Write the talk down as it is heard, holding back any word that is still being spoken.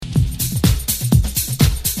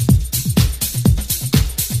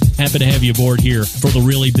Happy to have you aboard here for the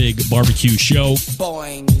Really Big Barbecue Show.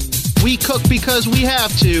 Boing. We cook because we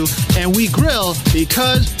have to, and we grill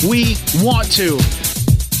because we want to.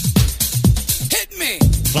 Hit me!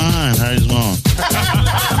 Fine, how's it going?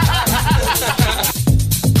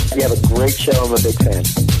 You have a great show. I'm a big fan.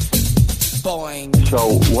 Boing.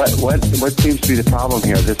 So what seems to be the problem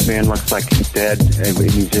here? This man looks like he's dead, and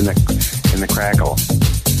he's in the crackle.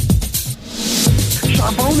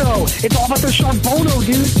 Charbono! It's all about the charbono,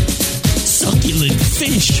 dude! Succulent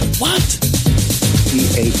fish. What? He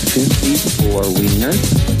ate 54 wieners.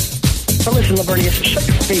 But listen, Lavernius, shut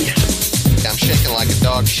your face. I'm shaking like a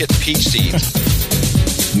dog shit peach seeds.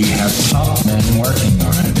 We have top men working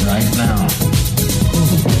on it right now.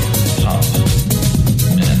 Top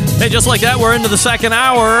men. Hey, just like that, we're into the second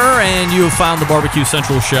hour, and you have found the Barbecue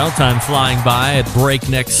Central Show. Time flying by at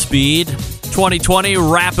breakneck speed. 2020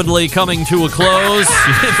 rapidly coming to a close.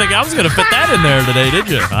 You didn't think I was going to fit that in there today, did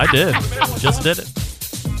you? I did. Just did it.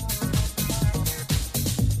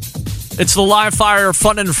 It's the Live Fire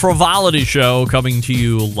Fun and Frivolity Show coming to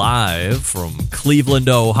you live from Cleveland,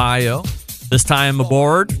 Ohio. This time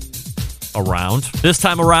around,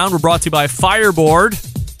 we're brought to you by Fireboard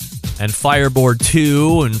and Fireboard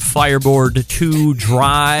 2 and Fireboard 2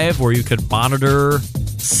 Drive, where you can monitor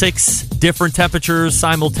 6 different temperatures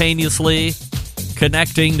simultaneously,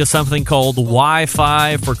 connecting to something called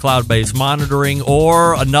Wi-Fi for cloud-based monitoring,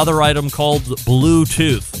 or another item called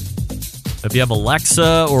Bluetooth. If you have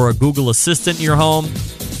Alexa or a Google Assistant in your home,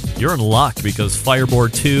 you're in luck, because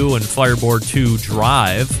Fireboard 2 and Fireboard 2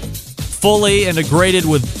 Drive fully integrated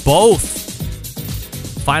with both.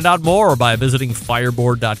 Find out more by visiting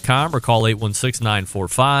fireboard.com or call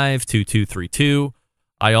 816-945-2232.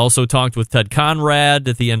 I also talked with Ted Conrad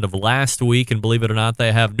at the end of last week, and believe it or not,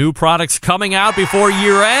 they have new products coming out before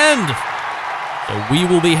year end. So we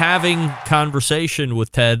will be having conversation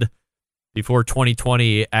with Ted before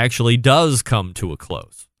 2020 actually does come to a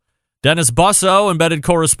close. Dennis Busso, embedded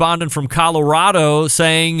correspondent from Colorado,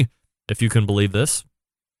 saying, if you can believe this,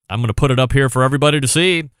 I'm going to put it up here for everybody to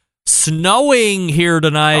see. Snowing here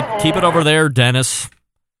tonight. Keep it over there, Dennis.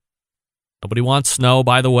 Nobody wants snow,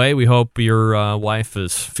 by the way. We hope your wife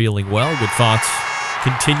is feeling well. Good thoughts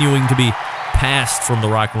continuing to be passed from the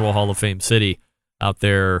Rock and Roll Hall of Fame city out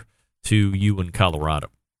there to you in Colorado.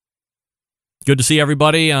 Good to see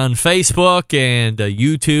everybody on Facebook and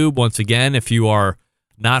YouTube. Once again, if you are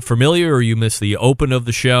not familiar or you missed the open of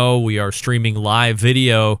the show, we are streaming live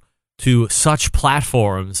video to such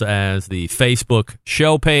platforms as the Facebook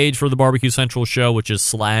show page for the Barbecue Central Show, which is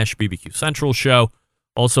 /BBQ Central Show.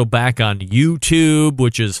 Also back on YouTube,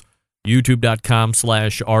 which is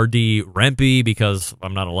youtube.com/RDRempe, because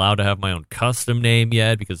I'm not allowed to have my own custom name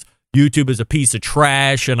yet, because YouTube is a piece of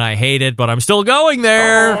trash and I hate it, but I'm still going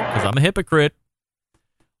there because I'm a hypocrite.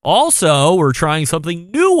 Also, we're trying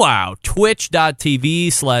something new out,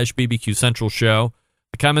 twitch.tv/BBQ Central Show.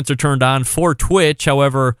 The comments are turned on for Twitch.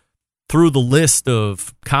 However, through the list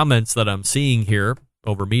of comments that I'm seeing here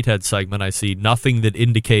over Meathead segment, I see nothing that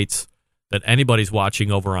indicates that anybody's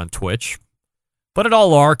watching over on Twitch. But it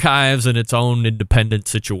all archives in its own independent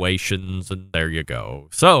situations, and there you go.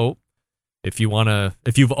 So, if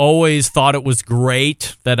you've always thought it was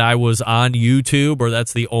great that I was on YouTube, or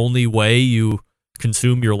that's the only way you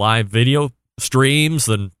consume your live video streams,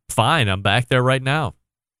 then fine, I'm back there right now.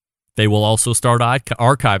 They will also start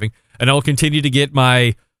archiving, and I'll continue to get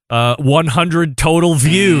my 100 total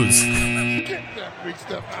views. Get that big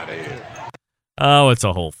stuff out of here. Oh, it's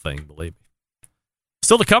a whole thing, believe me.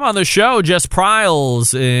 Still to come on the show, Jess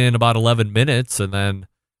Pryles in about 11 minutes, and then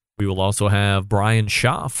we will also have Brian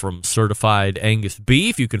Shaw from Certified Angus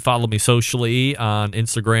Beef. You can follow me socially on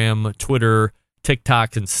Instagram, Twitter,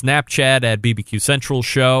 TikTok, and Snapchat at BBQ Central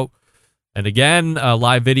Show. And again,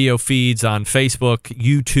 live video feeds on Facebook,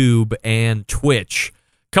 YouTube, and Twitch.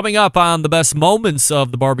 Coming up on the best moments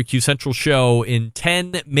of the Barbecue Central Show in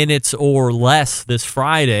 10 minutes or less this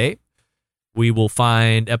Friday, we will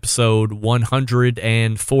find episode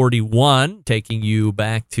 141, taking you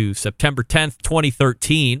back to September 10th,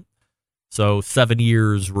 2013. So 7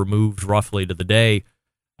 years removed roughly to the day.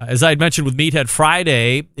 As I had mentioned with Meathead,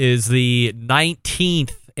 Friday is the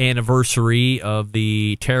 19th anniversary of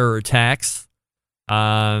the terror attacks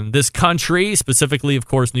on this country, specifically, of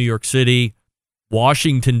course, New York City,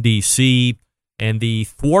 Washington, D.C., and the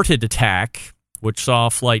thwarted attack, which saw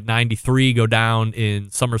Flight 93 go down in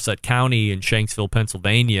Somerset County in Shanksville,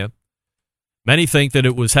 Pennsylvania. Many think that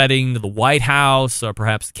it was heading to the White House or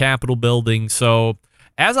perhaps the Capitol building. So,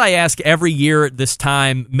 as I ask every year at this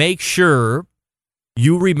time, make sure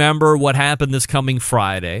you remember what happened this coming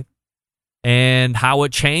Friday. and how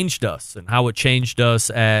it changed us and how it changed us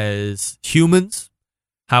as humans,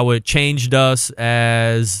 how it changed us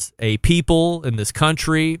as a people in this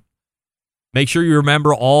country. Make sure you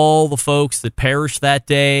remember all the folks that perished that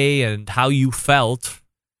day and how you felt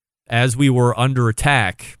as we were under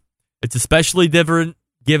attack. It's especially different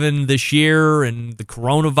given this year and the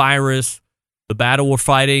coronavirus, the battle we're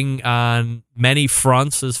fighting on many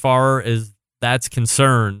fronts as far as that's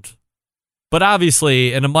concerned, but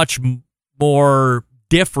obviously in a much more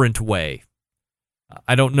different way.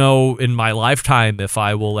 I don't know in my lifetime if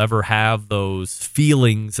I will ever have those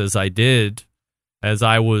feelings as I did as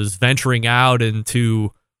I was venturing out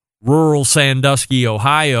into rural Sandusky,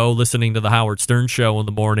 Ohio, listening to the Howard Stern Show in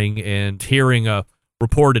the morning and hearing a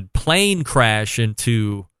reported plane crash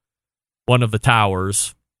into one of the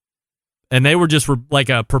towers. And they were just like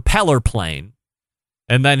a propeller plane.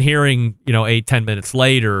 And then hearing, 8-10 minutes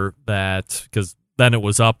later that, because then it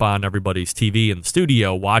was up on everybody's TV in the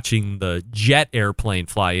studio, watching the jet airplane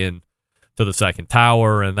fly in to the second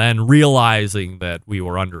tower and then realizing that we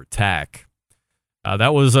were under attack.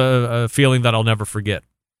 That was a feeling that I'll never forget.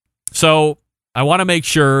 So I want to make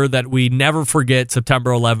sure that we never forget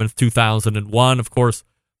September 11th, 2001. Of course,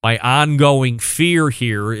 my ongoing fear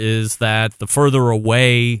here is that the further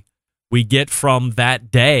away we get from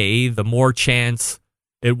that day, the more chance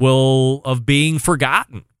it will of being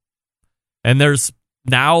forgotten. And there's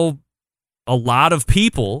now a lot of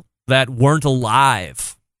people that weren't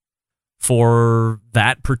alive for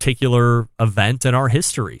that particular event in our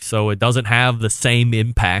history. So it doesn't have the same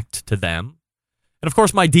impact to them. And of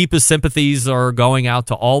course, my deepest sympathies are going out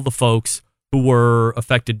to all the folks who were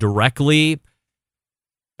affected directly.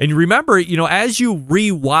 And remember, as you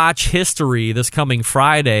rewatch history this coming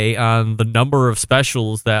Friday on the number of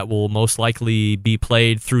specials that will most likely be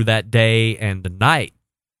played through that day and night,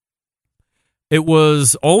 it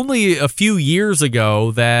was only a few years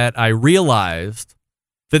ago that I realized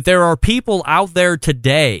that there are people out there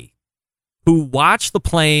today who watch the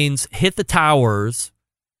planes hit the towers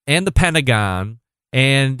and the Pentagon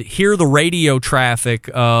and hear the radio traffic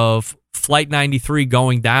of Flight 93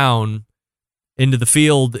 going down into the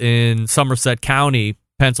field in Somerset County,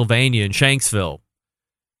 Pennsylvania, in Shanksville.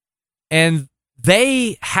 And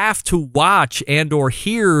they have to watch and or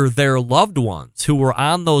hear their loved ones who were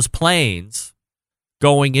on those planes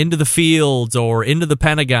going into the fields or into the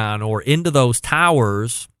Pentagon or into those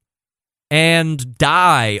towers and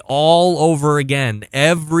die all over again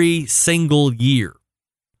every single year.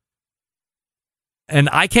 And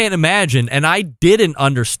I can't imagine, and I didn't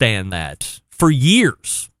understand that for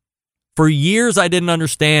years. For years, I didn't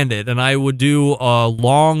understand it, and I would do a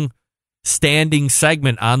long-standing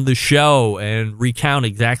segment on the show and recount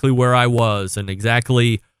exactly where I was and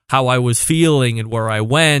exactly how I was feeling and where I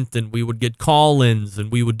went, and we would get call-ins,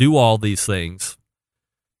 and we would do all these things.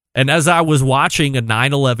 And as I was watching a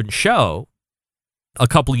 9/11 show a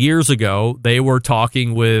couple years ago, they were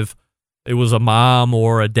talking with, it was a mom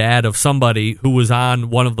or a dad of somebody who was on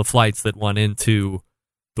one of the flights that went into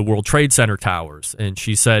the World Trade Center towers, and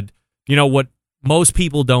she said, what most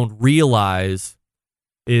people don't realize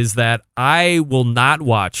is that I will not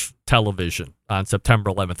watch television on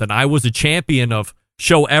September 11th. And I was a champion of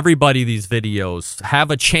show everybody these videos,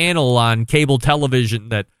 have a channel on cable television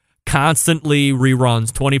that constantly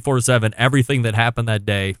reruns 24/7 everything that happened that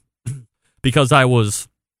day, because I was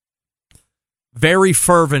very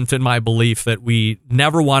fervent in my belief that we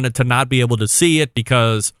never wanted to not be able to see it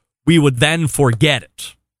because we would then forget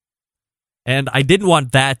it. And I didn't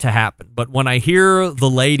want that to happen. But when I hear the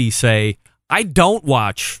lady say, I don't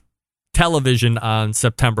watch television on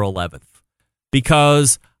September 11th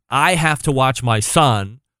because I have to watch my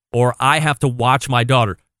son or I have to watch my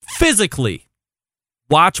daughter, physically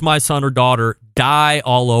watch my son or daughter die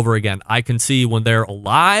all over again. I can see when they're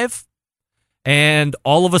alive, and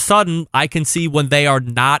all of a sudden, I can see when they are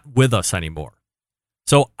not with us anymore.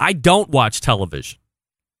 So I don't watch television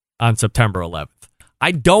on September 11th.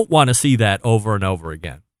 I don't want to see that over and over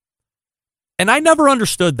again. And I never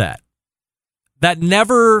understood that. That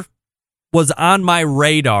never was on my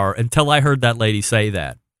radar until I heard that lady say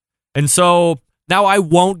that. And so now I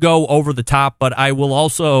won't go over the top, but I will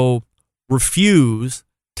also refuse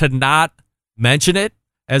to not mention it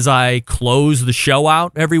as I close the show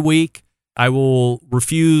out every week. I will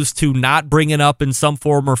refuse to not bring it up in some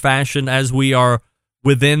form or fashion as we are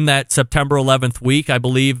within that September 11th week. I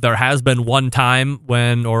believe there has been one time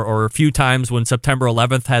when, or a few times when September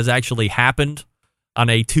 11th has actually happened on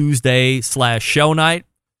a Tuesday/show night,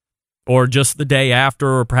 or just the day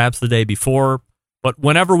after, or perhaps the day before. But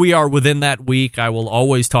whenever we are within that week, I will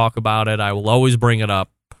always talk about it. I will always bring it up.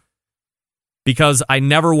 because I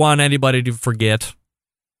never want anybody to forget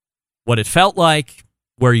what it felt like,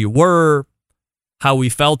 where you were, how we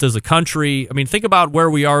felt as a country. I mean, think about where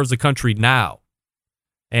we are as a country now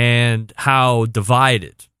and how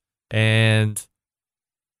divided and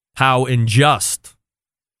how unjust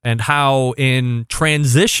and how in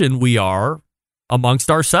transition we are amongst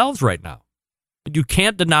ourselves right now. You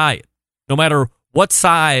can't deny it. No matter what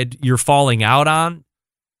side you're falling out on,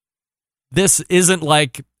 this isn't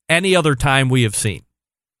like any other time we have seen.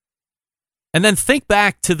 And then think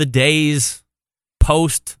back to the days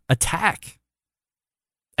post-attack.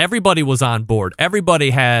 Everybody was on board. Everybody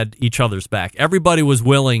had each other's back. Everybody was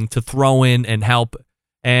willing to throw in and help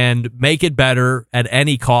and make it better at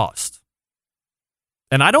any cost.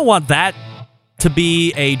 And I don't want that to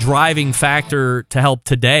be a driving factor to help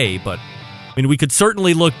today, but I mean, we could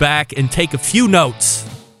certainly look back and take a few notes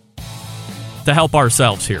to help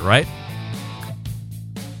ourselves here, right?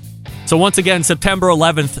 So once again, September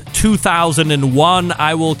 11th, 2001,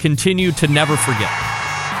 I will continue to never forget.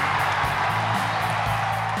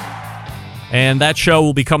 And that show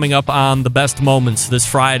will be coming up on The Best Moments this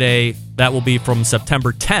Friday. That will be from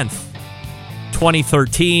September 10th,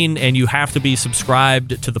 2013, and you have to be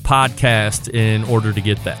subscribed to the podcast in order to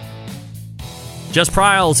get that. Jess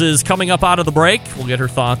Pryles is coming up out of the break. We'll get her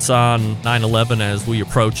thoughts on 9/11 as we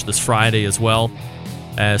approach this Friday, as well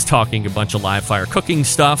as talking a bunch of live fire cooking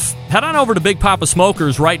stuff. Head on over to Big Papa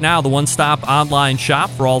Smokers right now, the one-stop online shop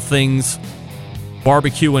for all things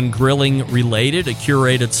barbecue and grilling related, a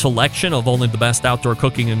curated selection of only the best outdoor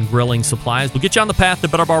cooking and grilling supplies. We'll get you on the path to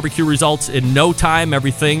better barbecue results in no time.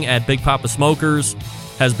 Everything at Big Papa Smokers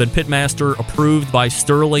has been Pitmaster approved by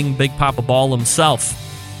Sterling Big Papa Ball himself.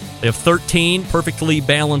 They have 13 perfectly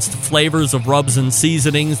balanced flavors of rubs and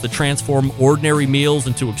seasonings that transform ordinary meals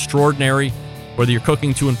into extraordinary. Whether you're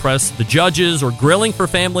cooking to impress the judges or grilling for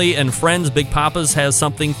family and friends, Big Papa's has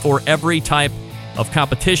something for every type of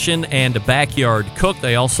competition and backyard cook.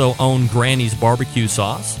 They also own Granny's barbecue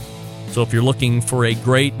sauce. So if you're looking for a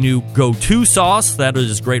great new go-to sauce that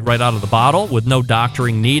is great right out of the bottle with no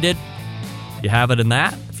doctoring needed, you have it in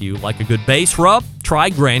that. If you like a good base rub, try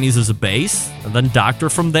Granny's as a base and then doctor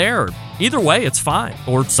from there. Either way, it's fine,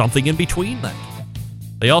 or something in between that.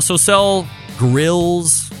 They also sell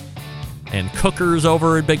grills and cookers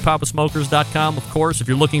over at BigPapaSmokers.com, of course. If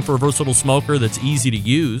you're looking for a versatile smoker that's easy to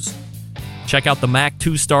use, check out the Mac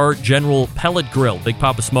 2-Star General Pellet Grill. Big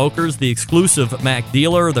Papa Smokers, the exclusive Mac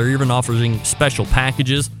dealer. They're even offering special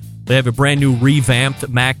packages. They have a brand new revamped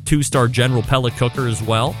Mac 2-Star General Pellet Cooker as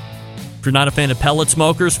well. If you're not a fan of pellet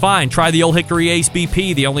smokers, fine. Try the Old Hickory Ace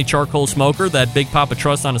BP, the only charcoal smoker that Big Papa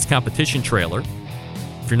trusts on his competition trailer.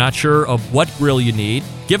 If you're not sure of what grill you need,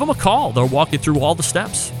 give them a call. They'll walk you through all the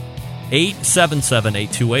steps.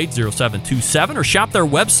 877-828-0727 or shop their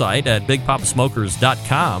website at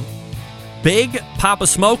BigPapaSmokers.com. Big Papa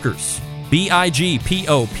Smokers,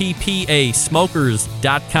 BIGPOPPA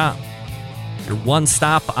Smokers.com. Your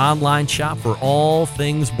one-stop online shop for all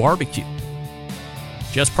things barbecue.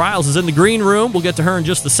 Jess Pryles is in the green room. We'll get to her in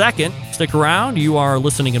just a second. Stick around. You are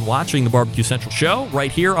listening and watching the Barbecue Central Show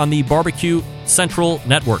right here on the Barbecue Central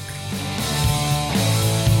Network.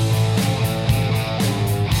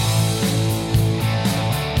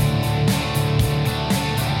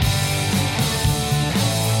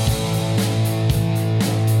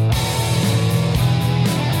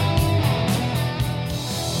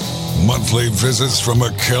 Monthly visits from a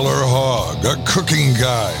killer hog, a cooking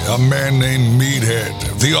guy, a man named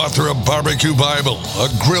Meathead, the author of Barbecue Bible, a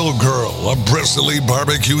grill girl, a bristly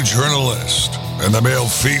barbecue journalist, and the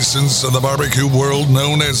malfeasance of the barbecue world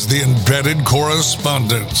known as the embedded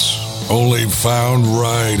correspondents. Only found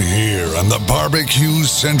right here on the Barbecue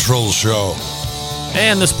Central Show.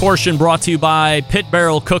 And this portion brought to you by Pit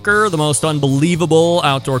Barrel Cooker, the most unbelievable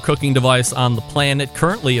outdoor cooking device on the planet,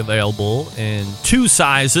 currently available in two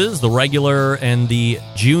sizes, the regular and the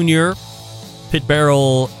junior. Pit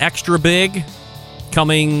Barrel Extra Big,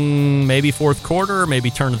 coming maybe fourth quarter, maybe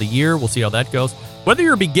turn of the year. We'll see how that goes. Whether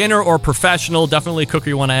you're a beginner or professional, definitely a cooker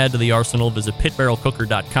you want to add to the arsenal, visit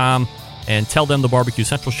pitbarrelcooker.com and tell them the Barbecue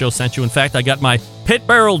Central Show sent you. In fact, I got my Pit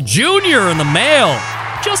Barrel Junior in the mail.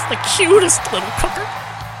 Just the cutest little cooker.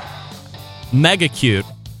 Mega cute.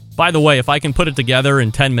 By the way, if I can put it together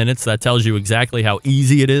in 10 minutes, that tells you exactly how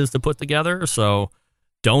easy it is to put together. So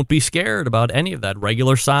don't be scared about any of that,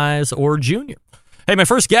 regular size or junior. Hey, my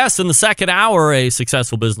first guest in the second hour, a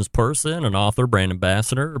successful business person, an author, brand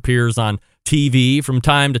ambassador, appears on TV from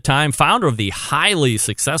time to time, founder of the highly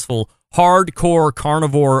successful Hardcore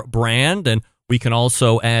Carnivore brand. And we can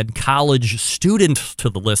also add college student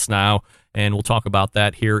to the list now. and we'll talk about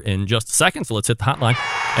that here in just a second. So let's hit the hotline.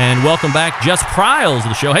 And welcome back, Jess Pryles of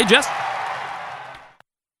the show. Hey, Jess.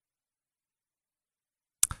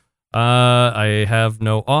 I have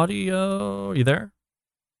no audio. You there?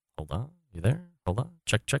 Hold on. You there? Hold on.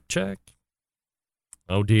 Check.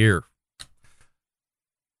 Oh, dear.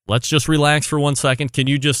 Let's just relax for 1 second. Can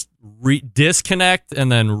you just disconnect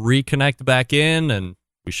and then reconnect back in, and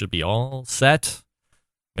we should be all set?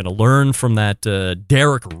 I'm going to learn from that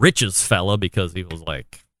Derek Riches fella, because he was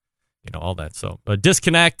like, all that. So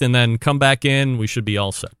disconnect and then come back in. We should be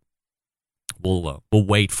all set. We'll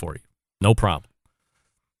wait for you. No problem.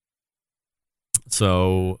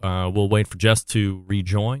 So we'll wait for Jess to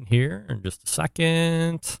rejoin here in just a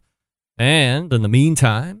second. And in the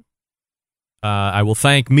meantime, I will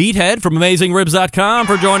thank Meathead from AmazingRibs.com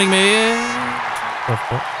for joining me.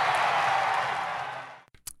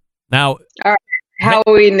 Now, how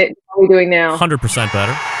are we doing now? 100%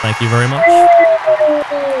 better. Thank you very much.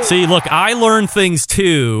 See, look, I learned things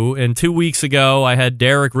too. And 2 weeks ago, I had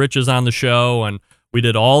Derek Riches on the show, and we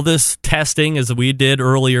did all this testing as we did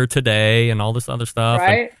earlier today and all this other stuff.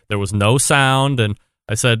 Right. And there was no sound. And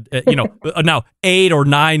I said, now 8 or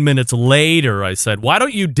 9 minutes later, I said, why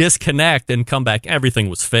don't you disconnect and come back? Everything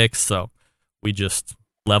was fixed. So we just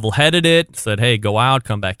level-headed it, said, hey, go out,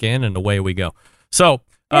 come back in, and away we go. So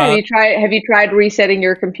have you tried resetting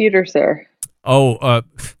your computer, sir? Of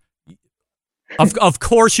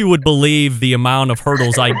course you would believe the amount of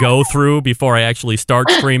hurdles I go through before I actually start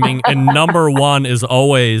streaming. And number one is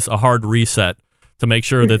always a hard reset to make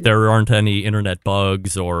sure that there aren't any internet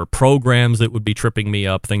bugs or programs that would be tripping me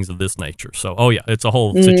up, things of this nature. So, it's a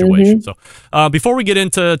whole situation. So before we get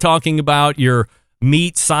into talking about your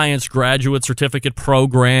Meat Science Graduate Certificate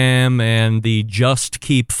program and the Just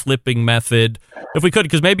Keep Flipping method, if we could,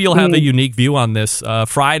 because maybe you'll have a unique view on this.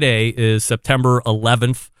 Friday is September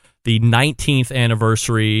 11th. The 19th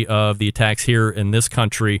anniversary of the attacks here in this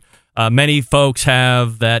country. Many folks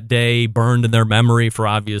have that day burned in their memory for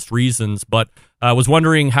obvious reasons, but I was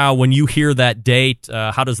wondering how, when you hear that date,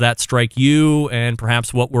 how does that strike you, and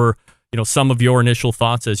perhaps what were some of your initial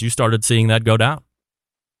thoughts as you started seeing that go down?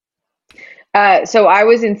 So I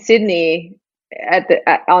was in Sydney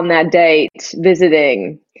on that date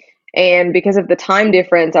visiting, and because of the time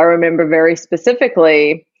difference, I remember very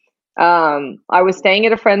specifically. I was staying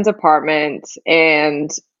at a friend's apartment, and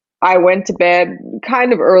I went to bed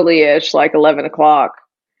kind of early-ish, like 11 o'clock.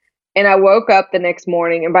 And I woke up the next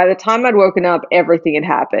morning, and by the time I'd woken up, everything had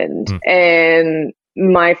happened. And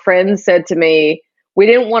my friend said to me, we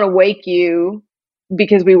didn't want to wake you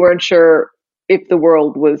because we weren't sure if the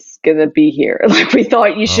world was going to be here. Like, we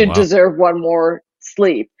thought you should deserve one more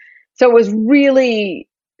sleep. So it was really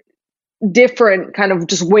different, kind of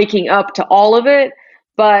just waking up to all of it.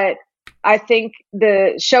 But I think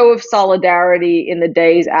the show of solidarity in the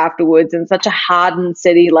days afterwards, in such a hardened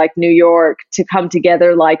city like New York, to come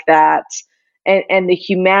together like that, and the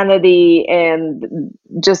humanity and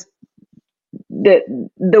just the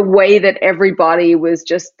way that everybody was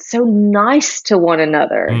just so nice to one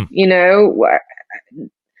another,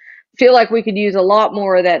 feel like we could use a lot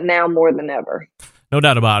more of that now more than ever. No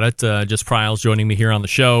doubt about it. Jess Pryles joining me here on the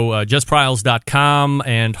show. JessPryles.com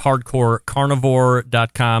and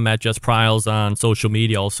HardcoreCarnivore.com, at Jess Pryles on social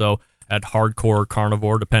media, also at Hardcore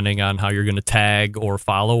Carnivore, depending on how you're going to tag or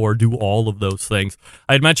follow or do all of those things.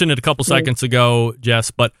 I had mentioned it a couple seconds ago, Jess,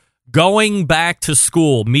 but going back to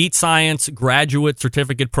school, Meat Science Graduate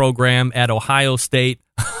Certificate Program at Ohio State.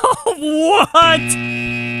 What?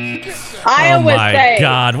 Iowa State.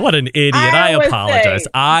 God, what an idiot. I apologize.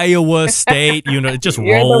 State. Iowa State, it just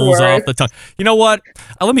rolls off the tongue. You know what?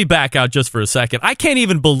 Let me back out just for a second. I can't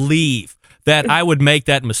even believe that I would make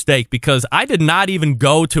that mistake, because I did not even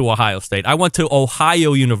go to Ohio State. I went to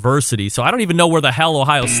Ohio University, so I don't even know where the hell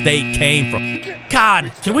Ohio State came from.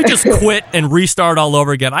 God, can we just quit and restart all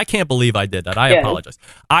over again? I can't believe I did that. I apologize.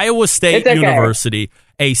 Iowa State University,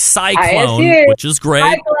 a cyclone, which is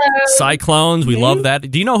great. Cyclones, we love that.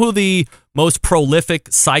 Do you know who the most prolific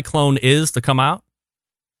cyclone is to come out?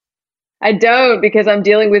 I don't, because I'm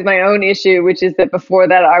dealing with my own issue, which is that before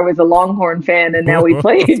that I was a Longhorn fan, and now we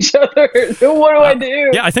play each other. So what do I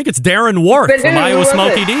do? Yeah, I think it's Darren Worth from Iowa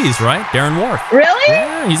Smoky D's, right? Darren Worth. Really?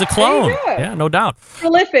 Yeah, he's a clone. Yeah, no doubt.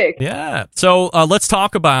 Prolific. Yeah. So let's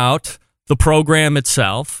talk about the program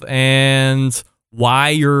itself and why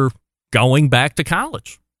you're going back to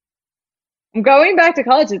college. I'm going back to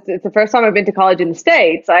college. It's the first time I've been to college in the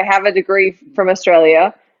States. I have a degree from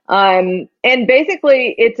Australia. And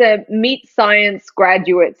basically it's a meat science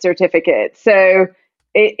graduate certificate. So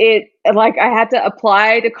it like, I had to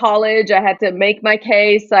apply to college. I had to make my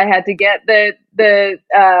case. I had to get the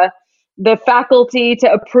the faculty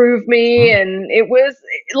to approve me, and it was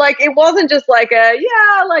like, it wasn't just like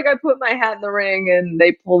like I put my hat in the ring and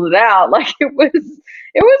they pulled it out. Like it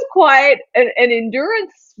was quite an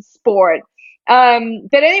endurance sport.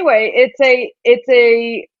 But anyway, it's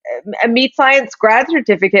a meat science grad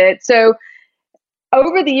certificate. So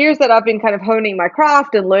over the years that I've been kind of honing my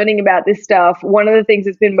craft and learning about this stuff, one of the things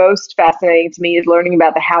that's been most fascinating to me is learning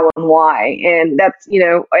about the how and why. And that's,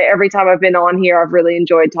 every time I've been on here, I've really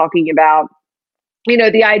enjoyed talking about,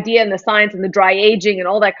 the idea and the science and the dry aging and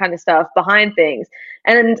all that kind of stuff behind things.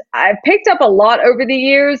 And I've picked up a lot over the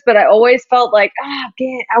years, but I always felt like,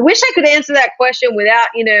 I wish I could answer that question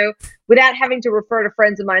without having to refer to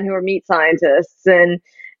friends of mine who are meat scientists. And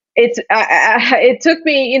it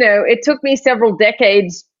took me several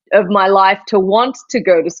decades of my life to want to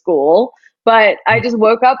go to school, but I just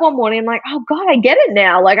woke up one morning and I'm like, oh God, I get it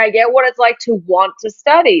now. Like I get what it's like to want to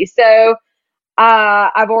study. So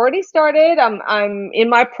I've already started. I'm in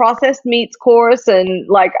my processed meats course, and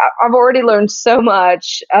like I've already learned so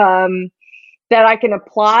much that I can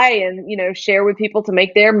apply and share with people to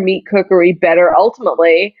make their meat cookery better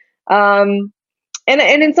ultimately. And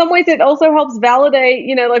in some ways, it also helps validate,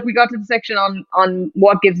 like we got to the section on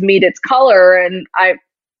what gives meat its color, and I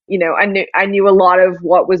knew a lot of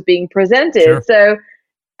what was being presented. Sure. So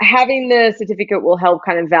having the certificate will help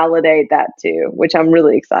kind of validate that too, which I'm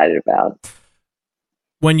really excited about.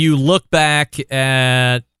 When you look back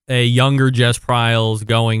at a younger Jess Pryles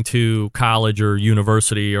going to college or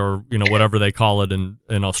university or whatever they call it in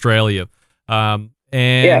Australia.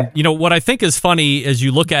 What I think is funny as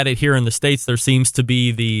you look at it here in the States, there seems to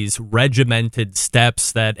be these regimented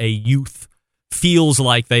steps that a youth feels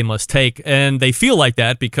like they must take. And they feel like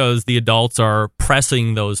that because the adults are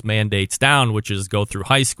pressing those mandates down, which is go through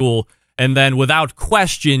high school. And then without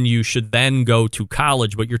question, you should then go to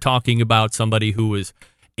college. But you're talking about somebody who is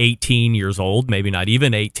 18 years old, maybe not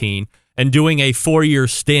even 18, and doing a 4-year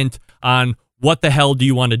stint on what the hell do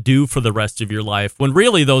you want to do for the rest of your life, when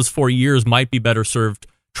really those 4 years might be better served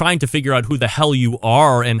trying to figure out who the hell you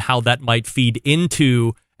are and how that might feed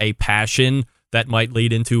into a passion that might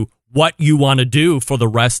lead into what you want to do for the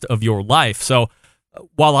rest of your life. So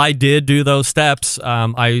while I did do those steps,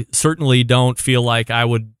 I certainly don't feel like I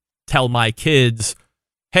would tell my kids,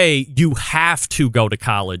 hey, you have to go to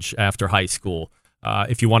college after high school.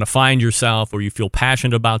 If you want to find yourself or you feel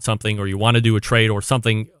passionate about something or you want to do a trade or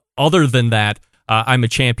something other than that, I'm a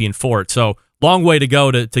champion for it. So long way to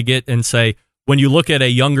go to get and say, when you look at a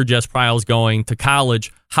younger Jess Pryles going to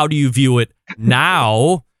college, how do you view it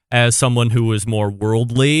now as someone who is more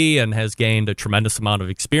worldly and has gained a tremendous amount of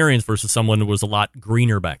experience versus someone who was a lot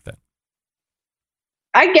greener back then?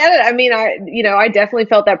 I get it. I mean, I definitely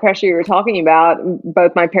felt that pressure you were talking about.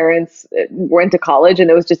 Both my parents went to college, and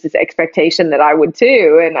there was just this expectation that I would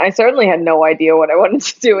too. And I certainly had no idea what I wanted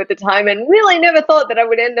to do at the time, and really never thought that I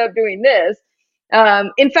would end up doing this.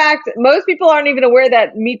 In fact, most people aren't even aware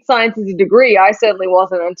that meat science is a degree. I certainly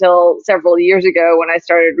wasn't until several years ago when I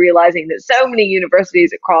started realizing that so many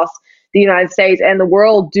universities across the United States and the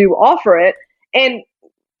world do offer it. And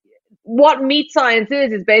what meat science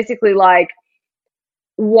is basically like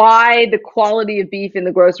why the quality of beef in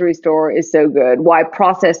the grocery store is so good, why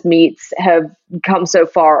processed meats have come so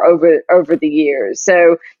far over the years.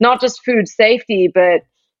 So not just food safety, but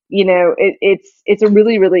it's a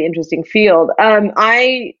really, really interesting field.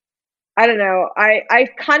 I don't know. I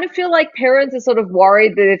kind of feel like parents are sort of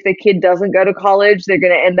worried that if the kid doesn't go to college, they're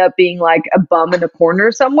going to end up being like a bum in a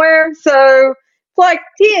corner somewhere. So it's like,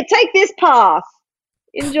 here, take this path,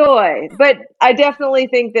 enjoy. But I definitely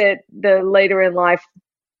think that the later in life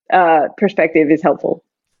perspective is helpful.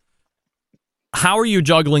 How are you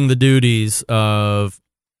juggling the duties of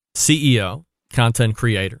CEO, content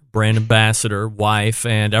creator, brand ambassador, wife,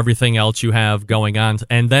 and everything else you have going on,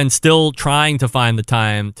 and then still trying to find the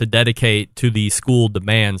time to dedicate to the school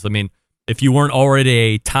demands? I mean, if you weren't already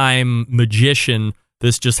a time magician,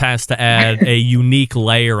 this just has to add a unique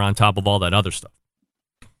layer on top of all that other stuff.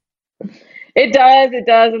 It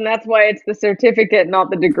does, and that's why it's the certificate, not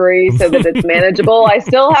the degree, so that it's manageable. I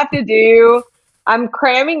still have to I'm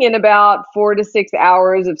cramming in about 4 to 6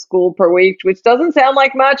 hours of school per week, which doesn't sound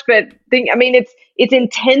like much, but it's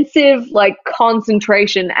intensive, like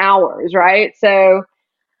concentration hours, right? So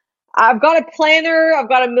I've got a planner, I've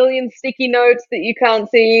got a million sticky notes that you can't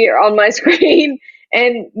see on my screen,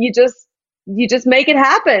 and you just make it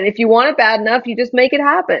happen. If you want it bad enough, you just make it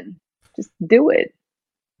happen. Just do it.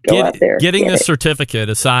 Go out there. Getting this certificate,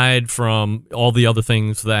 aside from all the other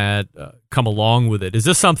things that come along with it, is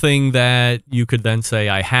this something that you could then say,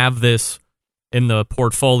 I have this in the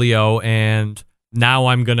portfolio, and now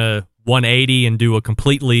I'm going to 180 and do a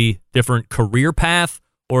completely different career path?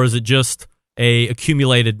 Or is it just a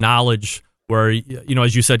accumulated knowledge where, you know,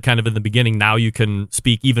 as you said kind of in the beginning, now you can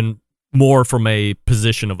speak even more from a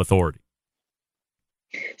position of authority?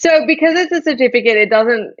 So because it's a certificate,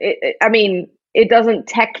 it doesn't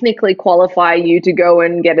technically qualify you to go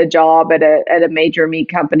and get a job at a major meat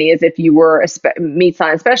company as if you were a meat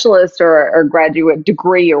science specialist or graduate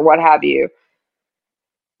degree or what have you.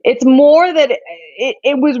 It's more that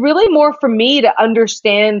it was really more for me to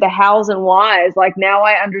understand the hows and whys. Like now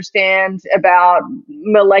I understand about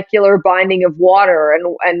molecular binding of water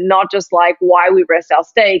and not just like why we rest our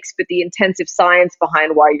steaks, but the intensive science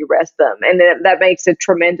behind why you rest them. And that makes a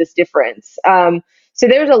tremendous difference. So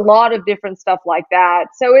there's a lot of different stuff like that.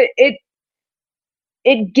 So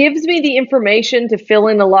it gives me the information to fill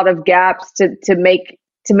in a lot of gaps to make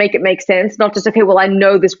it make sense. Not just, okay, well, I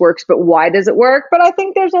know this works, but why does it work? But I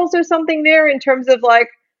think there's also something there in terms of like,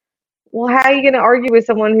 well, how are you going to argue with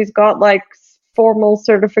someone who's got like formal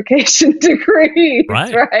certification degrees,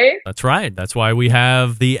 right? That's right. That's why we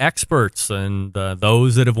have the experts and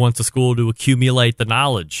those that have went to school to accumulate the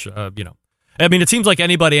knowledge. You know, I mean, it seems like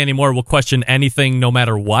anybody anymore will question anything no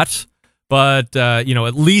matter what. But, you know,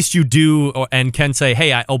 at least you do and can say,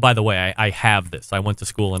 hey, by the way, I have this. I went to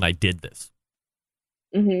school and I did this.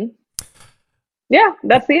 Mm-hmm. Yeah,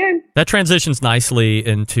 that's the aim. That transitions nicely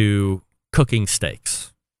into cooking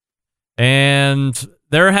steaks. And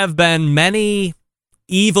there have been many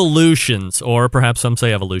evolutions, or perhaps some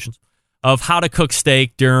say evolutions, of how to cook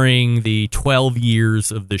steak during the 12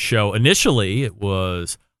 years of the show. Initially, it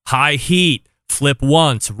was high heat, flip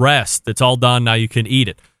once, rest. It's all done. Now you can eat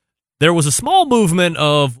it. There was a small movement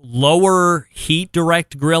of lower heat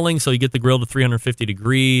direct grilling, so you get the grill to 350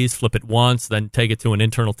 degrees, flip it once, then take it to an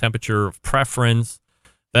internal temperature of preference.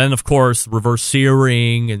 Then, of course, reverse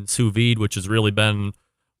searing and sous vide, which has really been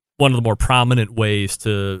one of the more prominent ways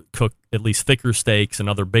to cook at least thicker steaks and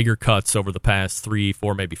other bigger cuts over the past 3,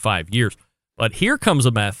 4, maybe 5 years. But here comes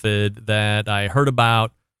a method that I heard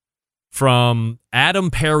about from Adam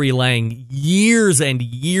Perry Lang years and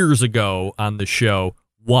years ago on the show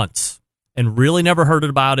once, and really never heard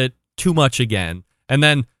about it too much again. And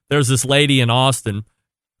then there's this lady in Austin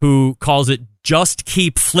who calls it just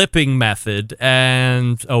keep flipping method.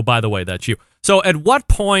 And, oh, by the way, that's you. So at what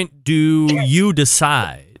point do you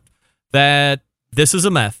decide that this is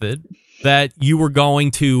a method that you were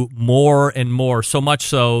going to more and more, so much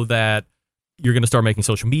so that you're going to start making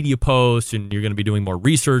social media posts and you're going to be doing more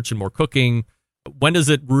research and more cooking? When does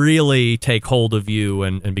it really take hold of you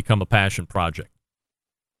and become a passion project?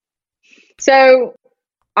 So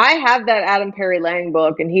I have that Adam Perry Lang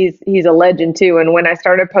book, and he's a legend too. And when I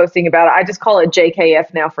started posting about it, I just call it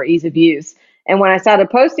JKF now for ease of use. And when I started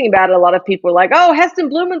posting about it, a lot of people were like, oh, Heston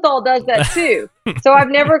Blumenthal does that too. So I've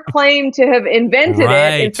never claimed to have invented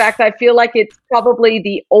it. In fact, I feel like it's probably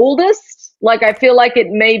the oldest. Like I feel like it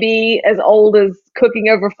may be as old as cooking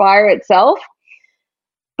over fire itself.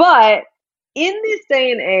 But in this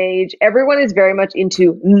day and age, everyone is very much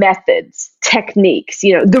into methods, techniques,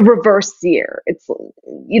 you know, the reverse sear. It's,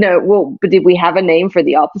 you know, well, but did we have a name for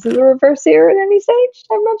the opposite of the reverse sear at any stage?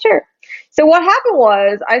 I'm not sure. So what happened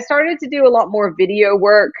was I started to do a lot more video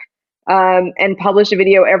work and publish a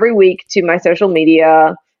video every week to my social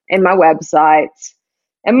media and my website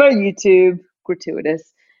and my YouTube,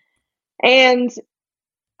 gratuitous. And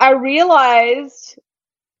I realized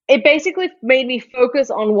it basically made me focus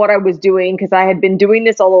on what I was doing because I had been doing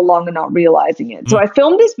this all along and not realizing it. So I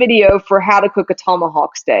filmed this video for how to cook a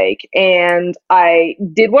tomahawk steak, and I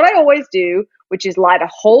did what I always do, which is light a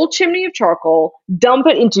whole chimney of charcoal, dump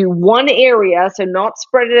it into one area, so not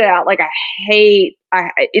spread it out. Like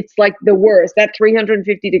it's like the worst. That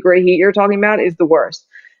 350 degree heat you're talking about is the worst.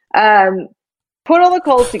 Put all the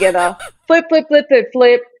coals together, flip,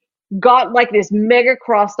 got like this mega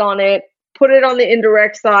crust on it, put it on the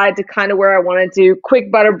indirect side to kind of where I wanted to,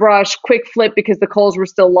 quick butter brush, quick flip because the coals were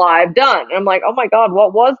still live, done. And I'm like, oh my God,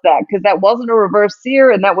 what was that? Because that wasn't a reverse sear,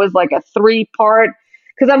 and that was like a 3-part,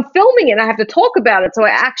 because I'm filming it and I have to talk about it. So I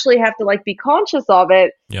actually have to like be conscious of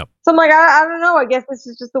it. Yep. So I'm like, I don't know, I guess this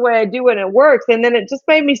is just the way I do it and it works. And then it just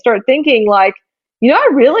made me start thinking like, you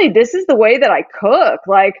know, this is the way that I cook.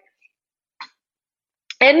 Like,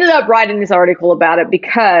 I ended up writing this article about it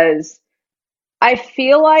because I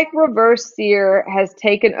feel like reverse sear has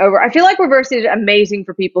taken over. I feel like reverse sear is amazing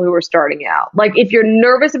for people who are starting out. Like if you're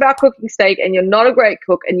nervous about cooking steak and you're not a great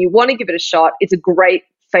cook and you want to give it a shot, it's a great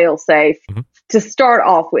fail safe to start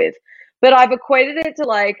off with. But I've equated it to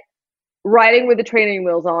like riding with the training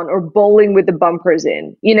wheels on or bowling with the bumpers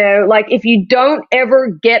in. You know, like if you don't ever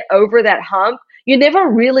get over that hump, you're never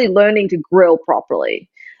really learning to grill properly.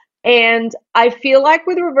 And I feel like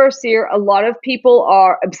with reverse sear, a lot of people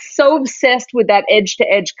are so obsessed with that edge to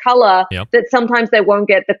edge color that sometimes they won't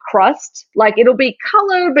get the crust. Like it'll be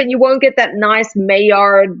colored, but you won't get that nice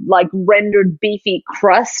Maillard, like rendered beefy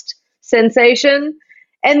crust sensation.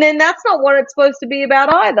 And then that's not what it's supposed to be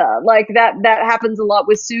about either. Like that happens a lot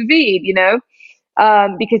with sous vide,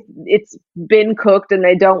 because it's been cooked and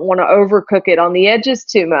they don't want to overcook it on the edges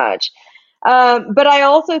too much. But I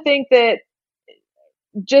also think that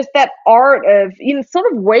just that art of,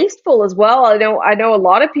 sort of wasteful as well. I know a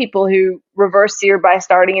lot of people who reverse sear by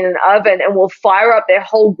starting in an oven and will fire up their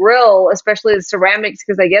whole grill, especially the ceramics,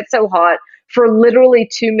 because they get so hot, for literally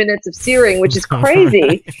 2 minutes of searing, which is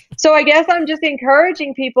crazy. So I guess I'm just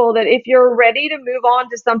encouraging people that if you're ready to move on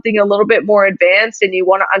to something a little bit more advanced and you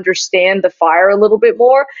want to understand the fire a little bit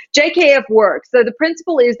more, JKF works. So the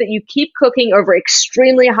principle is that you keep cooking over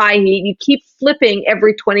extremely high heat. You keep flipping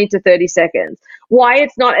every 20 to 30 seconds. Why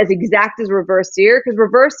it's not as exact as reverse sear? Because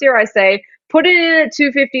reverse sear, I say, put it in at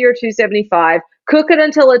 250 or 275. Cook it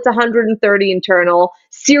until it's 130 internal.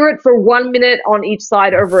 Sear it for 1 minute on each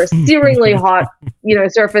side over a searingly hot,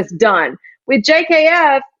 surface. Done. With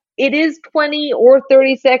JKF, it is 20 or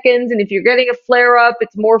 30 seconds, and if you're getting a flare up,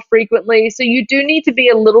 it's more frequently. So you do need to be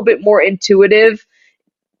a little bit more intuitive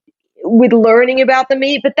with learning about the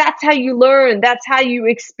meat, but that's how you learn. That's how you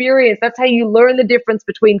experience. That's how you learn the difference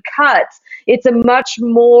between cuts. It's a much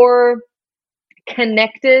more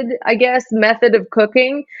connected, I guess, method of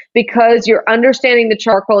cooking because you're understanding the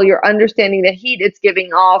charcoal, you're understanding the heat it's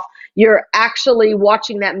giving off, you're actually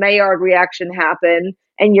watching that Maillard reaction happen,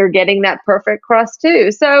 and you're getting that perfect crust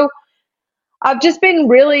too. So I've just been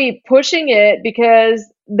really pushing it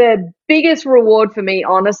because the biggest reward for me,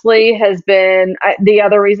 honestly, has been the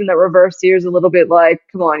other reason that reverse sear is a little bit like,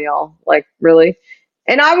 come on, y'all, like, really?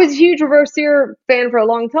 And I was a huge reverse sear fan for a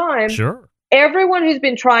long time. Sure. Everyone who's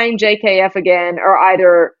been trying JKF again are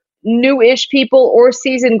either new-ish people or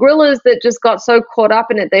seasoned grillers that just got so caught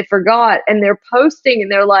up in it they forgot, and they're posting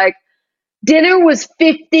and they're like, dinner was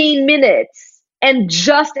 15 minutes and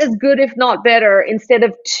just as good, if not better, instead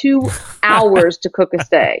of 2 hours to cook a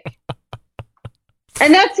steak.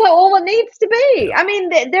 And that's all it needs to be. I mean,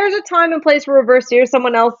 there's a time and place for reverse sear.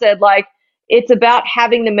 Someone else said, like, it's about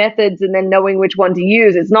having the methods and then knowing which one to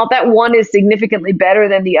use. It's not that one is significantly better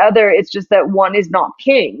than the other. It's just that one is not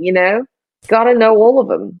king, Got to know all of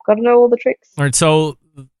them. Got to know all the tricks. All right, so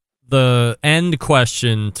the end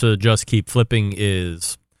question to just keep flipping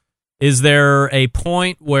is there a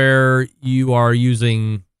point where you are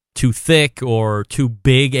using too thick or too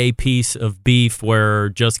big a piece of beef where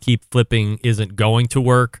just keep flipping isn't going to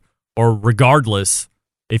work? Or regardless,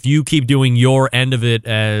 if you keep doing your end of it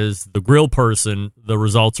as the grill person, the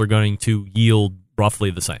results are going to yield roughly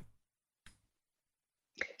the same?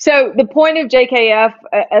 So the point of JKF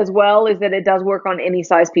as well is that it does work on any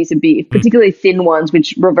size piece of beef, particularly thin ones,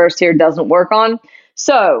 which reverse sear doesn't work on.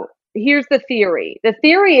 So here's the theory. The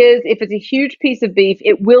theory is if it's a huge piece of beef,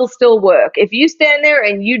 it will still work. If you stand there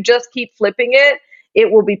and you just keep flipping it,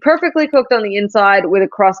 it will be perfectly cooked on the inside with a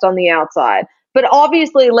crust on the outside. But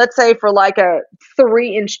obviously, let's say for like a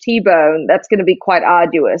 3-inch T-bone, that's going to be quite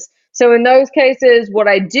arduous. So in those cases, what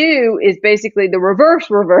I do is basically the reverse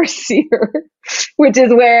sear, which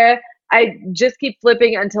is where I just keep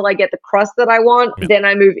flipping until I get the crust that I want. Yep. Then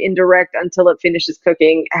I move indirect until it finishes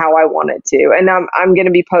cooking how I want it to. And I'm going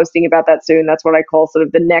to be posting about that soon. That's what I call sort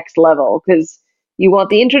of the next level, because you want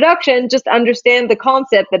the introduction, just understand the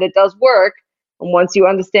concept that it does work. And once you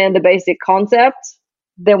understand the basic concept,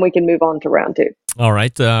 then we can move on to round 2. All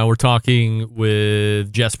right. We're talking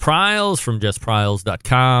with Jess Pryles from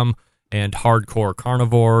JessPryles.com and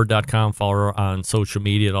HardcoreCarnivore.com. Follow her on social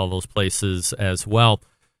media at all those places as well.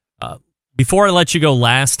 Before I let you go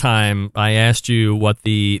last time, I asked you what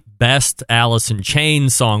the best Alice in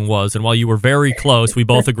Chains song was, and while you were very close, we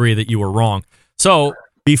both agree that you were wrong. So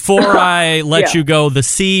before I let you go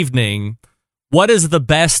this evening, what is the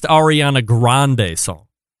best Ariana Grande song?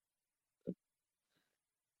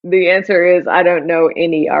 The answer is I don't know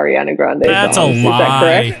any Ariana Grande That's songs. a lie. Is that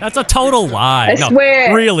correct? That's a total lie. I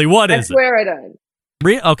swear. Really, what is it? I swear I don't.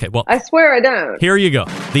 Okay, well. I swear I don't. Here you go.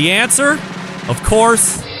 The answer, of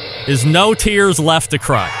course, is No Tears Left to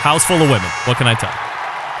Cry. House Full of Women. What can I tell you?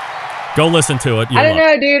 Go listen to it. I don't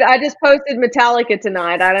know, dude. I just posted Metallica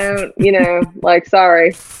tonight. I don't,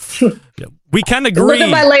 sorry. We can agree. Look at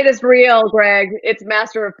my latest reel, Greg. It's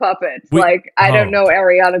Master of Puppets. I don't know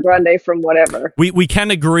Ariana Grande from whatever. We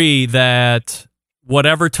can agree that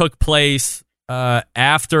whatever took place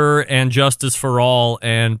after And Justice for All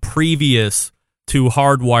and previous to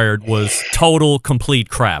Hardwired was total, complete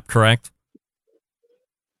crap, correct?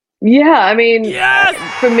 Yeah, I mean, Yes!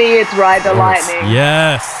 For me, it's Ride the Lightning.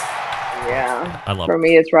 Yes. Yeah. I love For it.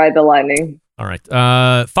 me, it's Ride the Lightning. All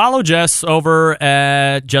right. Follow Jess over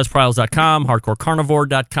at JessPryles.com,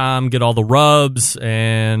 HardcoreCarnivore.com. Get all the rubs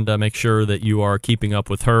and make sure that you are keeping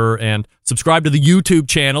up with her. And subscribe to the YouTube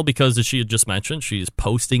channel because, as she had just mentioned, she's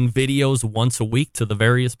posting videos once a week to the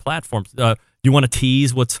various platforms. You want to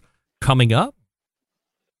tease what's coming up?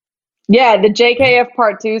 Yeah, the JKF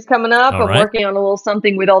Part 2 is coming up. All I'm right. working on a little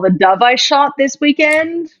something with all the dove I shot this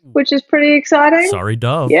weekend, which is pretty exciting. Sorry,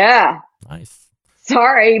 Dove. Yeah. Nice.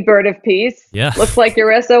 Sorry, Bird of Peace. Yeah. Looks like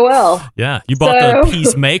you're SOL. Yeah, you bought the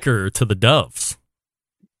Peacemaker to the doves.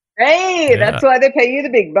 Hey, Yeah. that's why they pay you the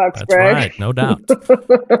big bucks, That's Greg. right, no doubt.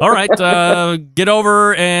 All right, get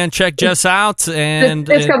over and check Jess out. And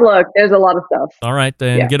Just come look. There's a lot of stuff. all right,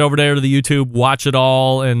 and get over there to the YouTube, watch it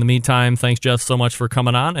all. In the meantime, thanks, Jess, so much for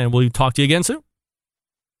coming on, and we'll talk to you again soon.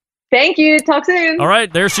 Thank you. Talk soon. All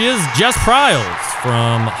right, there she is, Jess Pryles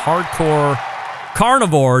from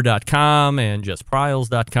HardcoreCarnivore.com and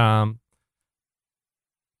JessPryles.com.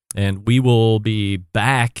 And we will be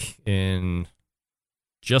back in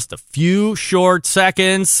just a few short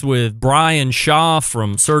seconds with Brian Shaw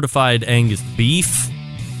from Certified Angus Beef.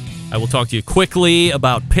 I will talk to you quickly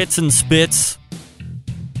about Pits and Spits.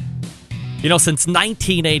 You know, since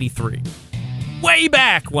 1983, way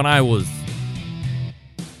back when I was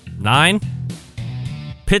 9,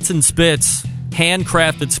 Pits and Spits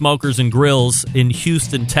handcrafted smokers and grills in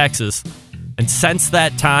Houston, Texas. And since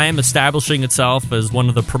that time, establishing itself as one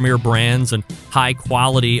of the premier brands and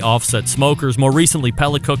high-quality offset smokers, more recently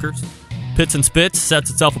pellet cookers, Pits and Spits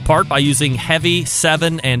sets itself apart by using heavy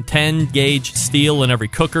 7 and 10-gauge steel in every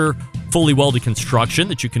cooker, fully welded construction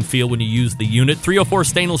that you can feel when you use the unit, 304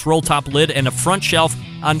 stainless roll-top lid, and a front shelf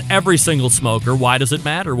on every single smoker. Why does it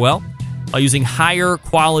matter? Well, by using higher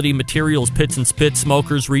quality materials, Pits and Spits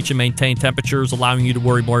smokers reach and maintain temperatures, allowing you to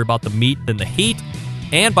worry more about the meat than the heat.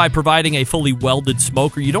 And by providing a fully welded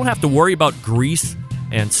smoker, you don't have to worry about grease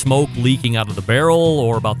and smoke leaking out of the barrel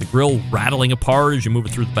or about the grill rattling apart as you move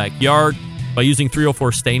it through the backyard. By using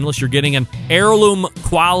 304 stainless, you're getting an heirloom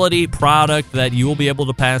quality product that you will be able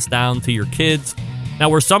to pass down to your kids. Now,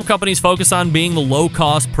 where some companies focus on being the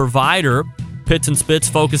low-cost provider, Pits and Spits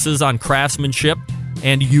focuses on craftsmanship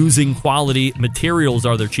and using quality materials.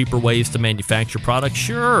 Are there cheaper ways to manufacture products?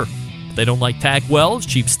 Sure. If they don't like tack welds,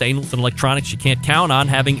 cheap stainless and electronics you can't count on,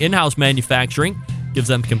 having in-house manufacturing gives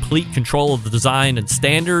them complete control of the design and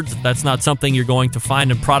standards. If that's not something you're going to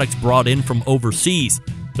find in products brought in from overseas.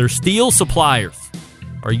 Their steel suppliers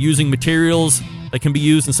are using materials that can be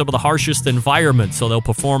used in some of the harshest environments, so they'll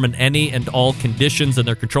perform in any and all conditions, and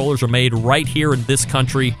their controllers are made right here in this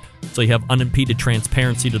country, so you have unimpeded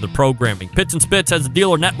transparency to the programming. Pits and Spits has a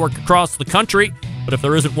dealer network across the country, but if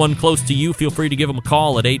there isn't one close to you, feel free to give them a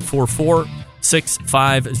call at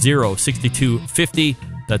 844-650-6250.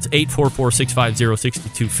 That's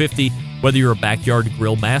 844-650-6250. Whether you're a backyard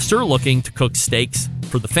grill master looking to cook steaks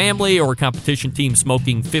for the family or a competition team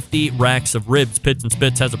smoking 50 racks of ribs, Pits and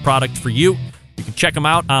Spits has a product for you. You can check them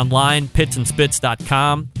out online,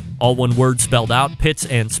 pitsandspits.com. All one word spelled out, Pits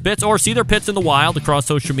and Spits, or see their pits in the wild across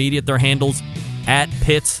social media at their handles at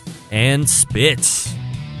Pits and Spits.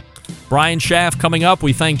 Brian Schaff coming up.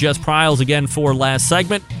 We thank Jess Pryles again for last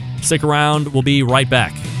segment. Stick around. We'll be right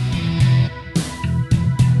back.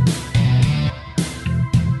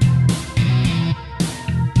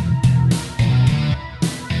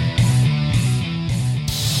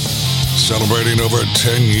 Celebrating over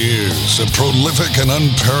 10 years of prolific and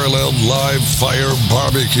unparalleled live fire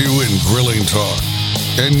barbecue and grilling talk.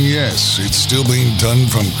 And yes, it's still being done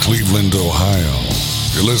from Cleveland, Ohio.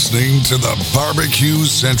 You're listening to the Barbecue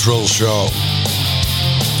Central Show.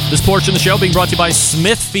 This portion of the show being brought to you by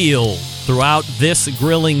Smithfield. Throughout this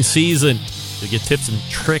grilling season, you get tips and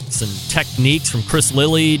tricks and techniques from Chris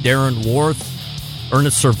Lilly, Darren Worth,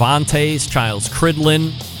 Ernest Cervantes, Childs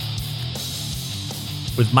Cridlin,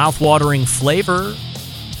 with mouth-watering flavor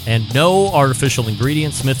and no artificial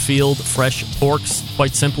ingredients. Smithfield fresh porks,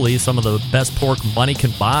 quite simply, some of the best pork money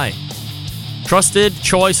can buy. Trusted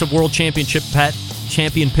choice of world champion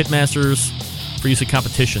pitmasters for use at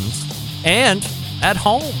competitions and at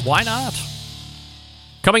home. Why not?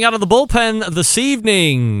 Coming out of the bullpen this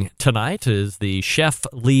evening tonight is the chef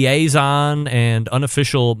liaison and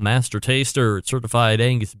unofficial master taster at Certified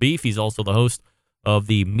Angus Beef. He's also the host of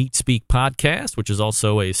the Meat Speak podcast, which is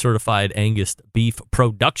also a Certified Angus Beef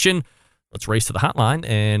production. Let's race to the hotline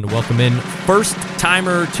and welcome in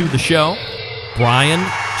first-timer to the show, Brian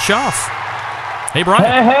Schaff. Hey,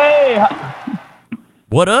 Brian. Hey.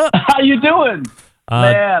 What up? How you doing?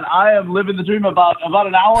 Man, I am living the dream about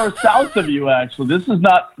an hour south of you. Actually, this is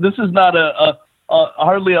not a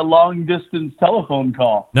hardly a long distance telephone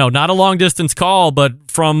call. No, not a long distance call, but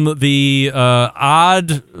from the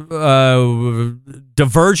odd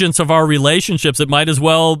divergence of our relationships, it might as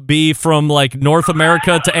well be from like North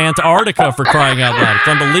America to Antarctica, for crying out loud. It's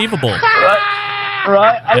unbelievable.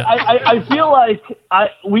 Right. I feel like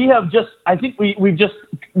we've just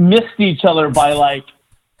missed each other by like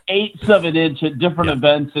 1/8 of an inch at different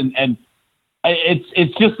events, and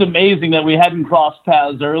it's just amazing that we hadn't crossed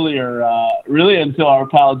paths earlier, really until our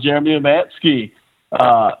pal Jeremy Umansky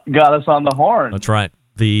got us on the horn. That's right.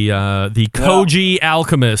 The Koji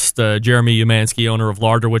alchemist, Jeremy Umansky, owner of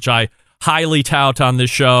Larder, which I highly tout on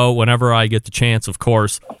this show whenever I get the chance, of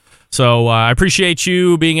course. So I appreciate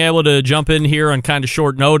you being able to jump in here on kind of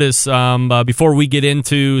short notice. Before we get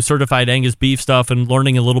into certified Angus beef stuff and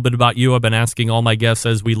learning a little bit about you, I've been asking all my guests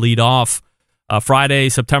as we lead off. Friday,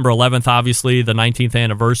 September 11th, obviously, the 19th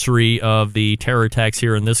anniversary of the terror attacks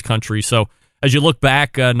here in this country. So as you look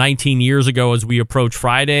back 19 years ago as we approach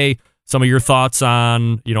Friday, some of your thoughts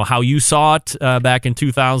on how you saw it back in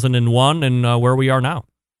 2001 and where we are now.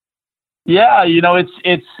 Yeah,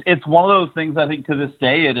 it's one of those things. I think to this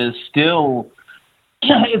day it is still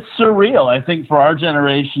it's surreal. I think for our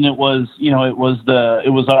generation it was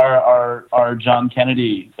our John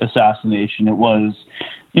Kennedy assassination. It was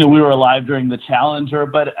we were alive during the Challenger,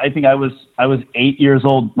 but I think I was 8 years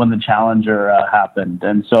old when the Challenger happened,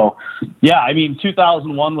 and so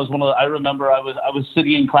 2001 was one of I remember I was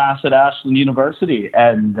sitting in class at Ashland University,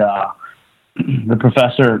 and the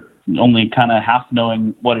professor, only kind of half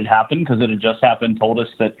knowing what had happened because it had just happened, told us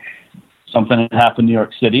that something had happened in New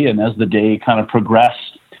York City. And as the day kind of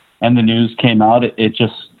progressed and the news came out, it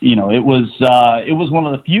just, it was one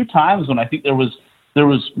of the few times when I think there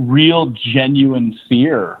was real genuine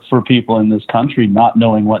fear for people in this country, not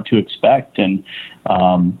knowing what to expect. And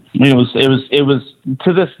it was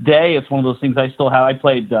to this day, it's one of those things I still have. I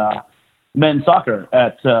played men's soccer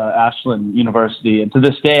at Ashland University, and to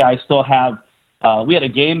this day I still have. We had a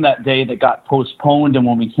game that day that got postponed, and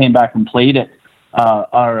when we came back and played it,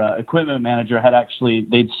 our equipment manager had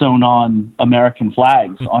they'd sewn on American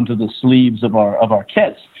flags onto the sleeves of our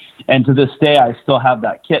kits. And to this day, I still have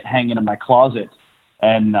that kit hanging in my closet.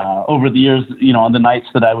 And over the years, on the nights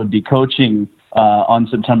that I would be coaching on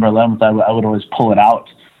September 11th, I would always pull it out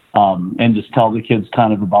and just tell the kids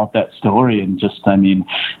kind of about that story. And just,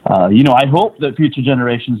 I hope that future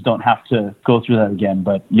generations don't have to go through that again.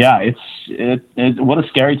 But yeah, it's what a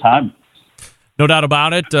scary time. No doubt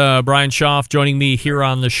about it. Brian Schaaf joining me here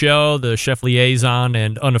on the show, the chef liaison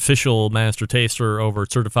and unofficial master taster over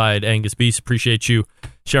at Certified Angus Beef. Appreciate you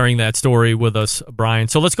sharing that story with us, Brian.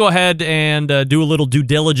 So let's go ahead and do a little due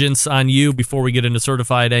diligence on you before we get into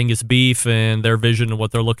Certified Angus Beef and their vision and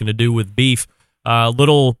what they're looking to do with beef.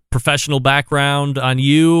 Little professional background on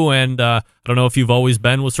you, and I don't know if you've always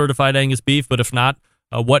been with Certified Angus Beef, but if not,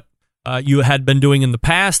 what you had been doing in the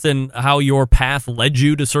past and how your path led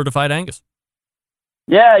you to Certified Angus.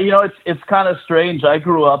 Yeah, it's kind of strange. I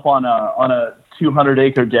grew up on a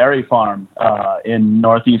 200-acre dairy farm in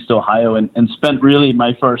Northeast Ohio, and spent really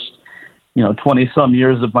my first 20-some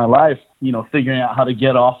years of my life figuring out how to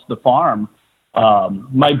get off the farm.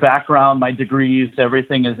 My background, my degrees,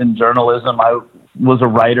 everything is in journalism. I was a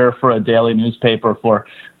writer for a daily newspaper for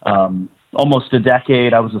almost a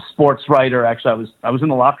decade. I was a sports writer. Actually, I was in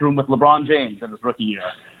the locker room with LeBron James in his rookie year.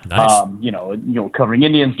 Nice. Covering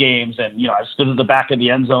Indians games, and I stood at the back of the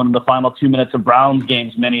end zone in the final 2 minutes of Browns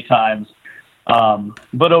games many times.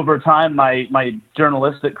 But over time, my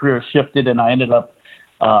journalistic career shifted, and I ended up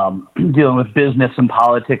dealing with business and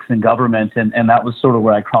politics and government, and that was sort of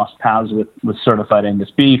where I crossed paths with Certified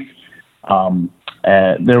Angus Beef.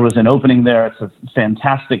 There was an opening there. It's a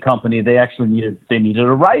fantastic company. They actually needed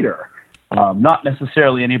a writer, not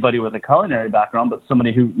necessarily anybody with a culinary background, but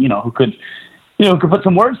somebody who could put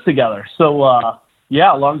some words together. So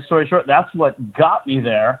long story short, that's what got me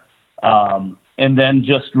there. And then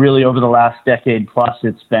just really over the last decade plus,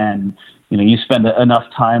 it's been, you spend enough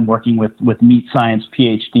time working with meat science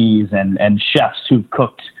PhDs and chefs who've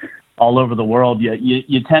cooked all over the world.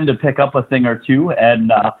 You tend to pick up a thing or two.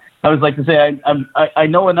 And I always like to say I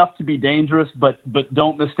know enough to be dangerous, but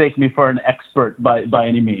don't mistake me for an expert by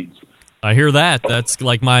any means. I hear that. That's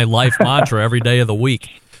like my life mantra every day of the week.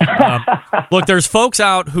 Look, there's folks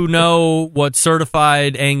out who know what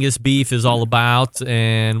Certified Angus Beef is all about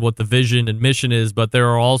and what the vision and mission is, but there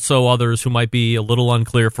are also others who might be a little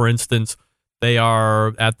unclear. For instance, they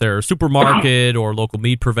are at their supermarket or local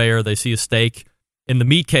meat purveyor. They see a steak in the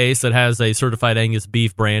meat case that has a Certified Angus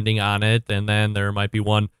Beef branding on it, and then there might be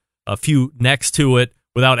one a few next to it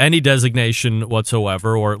without any designation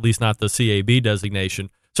whatsoever, or at least not the CAB designation.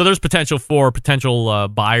 So there's potential for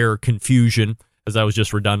buyer confusion, as I was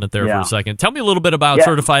just redundant there for a second. Tell me a little bit about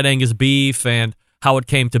Certified Angus beef and how it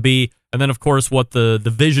came to be, and then, of course, what the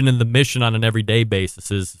vision and the mission on an everyday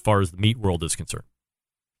basis is as far as the meat world is concerned.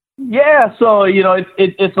 Yeah, so,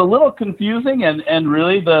 it's a little confusing, and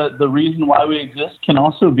really the reason why we exist can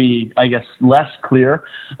also be, I guess, less clear.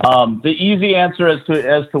 The easy answer as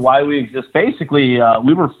to why we exist, basically,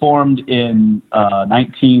 we were formed in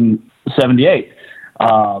 1978.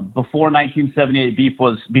 Before 1978, beef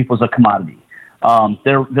was a commodity.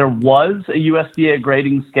 There was a USDA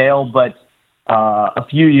grading scale, but a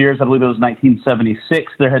few years, I believe it was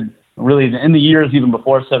 1976, there had really, in the years even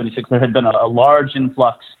before 76, there had been a large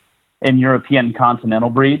influx in European continental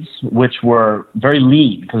breeds, which were very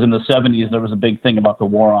lean, because in the 70s there was a big thing about the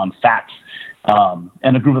war on fat.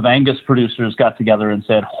 And a group of Angus producers got together and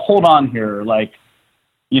said, hold on here,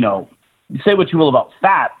 say what you will about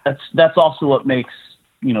fat, that's also what makes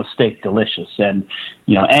steak delicious. And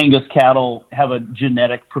Angus cattle have a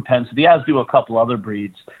genetic propensity, as do a couple other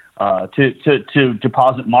breeds, to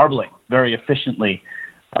deposit marbling very efficiently.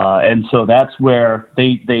 And so that's where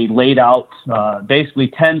they laid out basically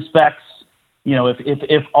 10 specs.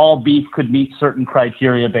 If all beef could meet certain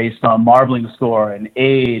criteria based on marbling score and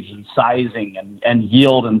age and sizing and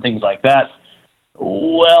yield and things like that,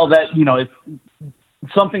 well, that it's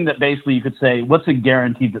something that basically you could say, what's a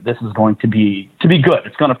guarantee that this is going to be good?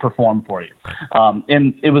 It's going to perform for you.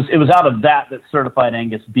 And it was out of that Certified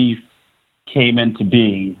Angus beef came into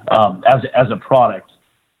being as a product.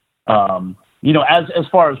 As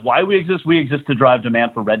far as why we exist to drive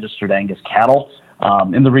demand for registered Angus cattle.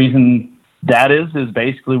 And the reason that is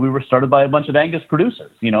basically we were started by a bunch of Angus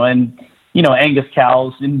producers, and Angus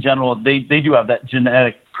cows in general, they do have that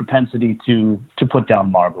genetic propensity to put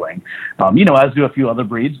down marbling, as do a few other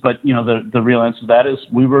breeds. But, the real answer to that is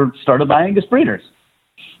we were started by Angus breeders.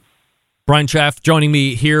 Brian Chaff joining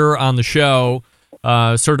me here on the show.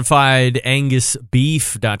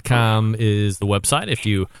 CertifiedAngusBeef.com is the website. If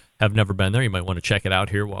you have never been there, you might want to check it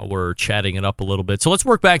out here while we're chatting it up a little bit. So let's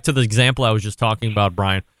work back to the example I was just talking about,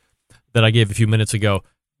 Brian, that I gave a few minutes ago.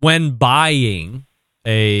 When buying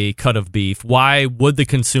a cut of beef, why would the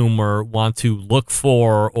consumer want to look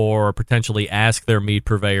for or potentially ask their meat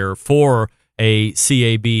purveyor for a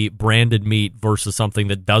CAB branded meat versus something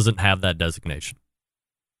that doesn't have that designation?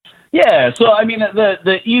 Yeah, so I mean,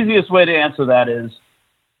 the easiest way to answer that is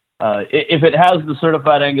if it has the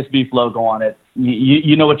Certified Angus beef logo on it,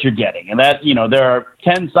 you know what you're getting. And that, there are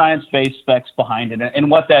 10 science-based specs behind it. And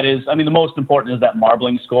what that is, I mean, the most important is that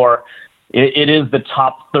marbling score. It is the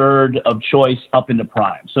top third of choice up into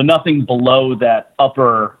prime. So nothing below that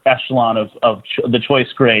upper echelon of the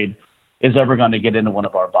choice grade is ever going to get into one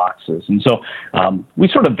of our boxes. And so we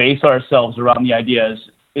sort of base ourselves around the idea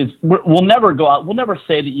we'll never go out. We'll never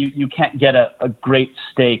say that you can't get a great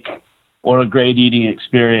steak or a great eating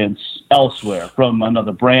experience elsewhere from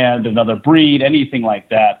another brand, another breed, anything like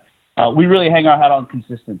that. We really hang our hat on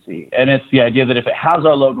consistency. And it's the idea that if it has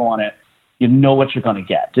our logo on it, you know what you're going to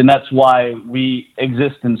get. And that's why we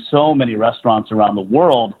exist in so many restaurants around the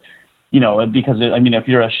world, because, if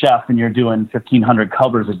you're a chef and you're doing 1,500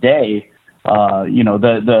 covers a day,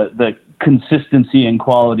 the consistency and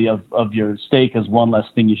quality of your steak is one less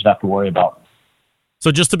thing you should have to worry about.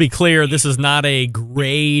 So just to be clear, this is not a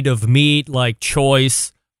grade of meat like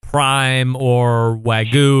choice, prime, or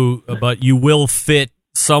wagyu, but you will fit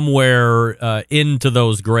somewhere into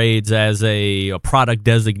those grades as a product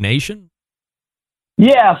designation?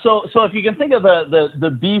 Yeah, so if you can think of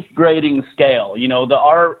the beef grading scale,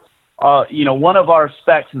 one of our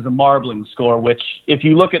specs is a marbling score, which if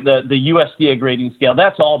you look at the USDA grading scale,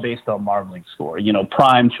 that's all based on marbling score,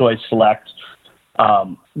 prime, choice, select.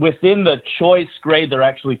 Within the choice grade, there are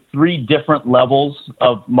actually 3 different levels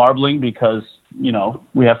of marbling because,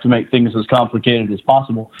 we have to make things as complicated as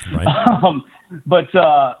possible. Right. But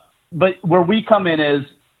where we come in is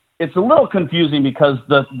it's a little confusing because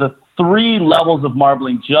the 3 levels of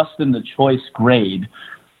marbling just in the choice grade,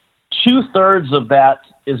 2/3 of that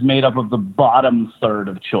is made up of the bottom third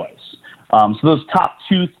of choice. So those top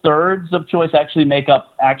 2/3 of choice actually make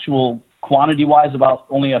up actual quantity-wise about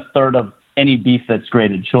only 1/3 of any beef that's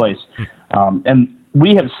graded choice. And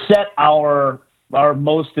we have set our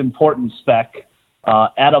most important spec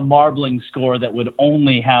at a marbling score that would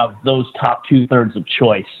only have those top 2/3 of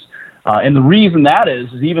choice. And the reason that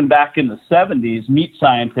is even back in the 70s, meat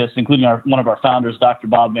scientists, including one of our founders, Dr.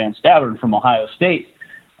 Bob Van Stavern from Ohio State,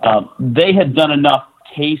 they had done enough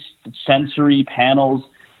taste sensory panels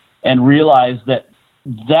and realized that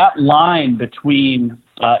line between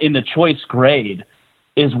in the choice grade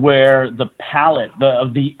is where the palate,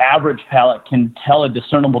 the average palate, can tell a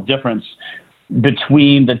discernible difference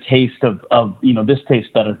between the taste of this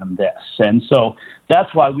tastes better than this. And so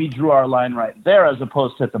that's why we drew our line right there, as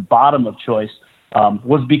opposed to at the bottom of choice,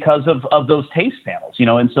 was because of those taste panels,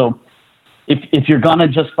 and so if you're going to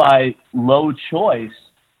just buy low choice,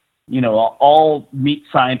 all meat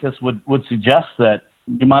scientists would suggest that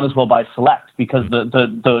you might as well buy select, because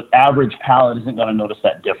the average palate isn't going to notice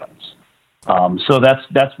that difference. So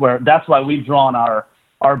that's why we've drawn our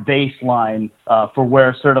baseline for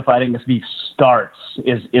where certified Angus beef starts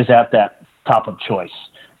is at that top of choice.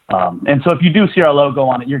 And so if you do see our logo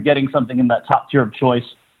on it, you're getting something in that top tier of choice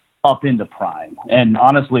up into prime. And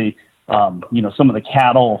honestly, some of the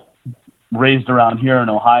cattle raised around here in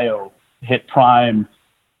Ohio hit prime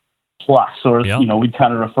plus, or we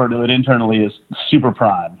kind of refer to it internally as super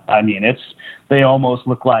prime. I mean, they almost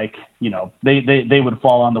look like they would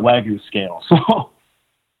fall on the Wagyu scale. So,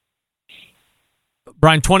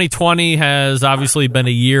 Brian, 2020 has obviously been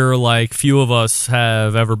a year like few of us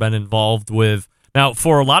have ever been involved with. Now,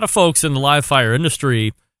 for a lot of folks in the live fire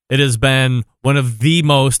industry, it has been one of the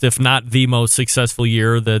most, if not the most successful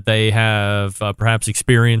year that they have perhaps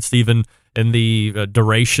experienced, even in the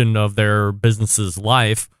duration of their business's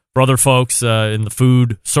life. For other folks in the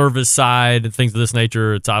food service side and things of this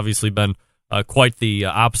nature, it's obviously been quite the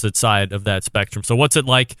opposite side of that spectrum. So what's it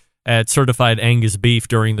like at Certified Angus Beef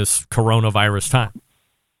during this coronavirus time?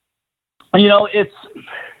 It's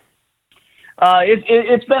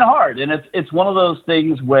been hard, and it's one of those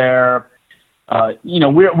things where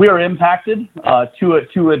we're impacted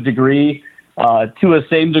to a degree, to a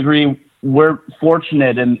same degree. We're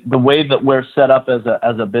fortunate in the way that we're set up as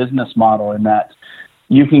a business model, in that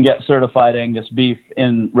you can get certified Angus beef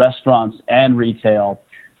in restaurants and retail.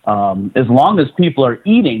 As long as people are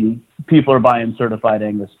eating, people are buying certified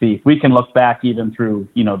Angus beef. We can look back even through,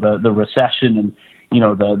 the recession and,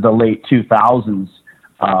 the late 2000s.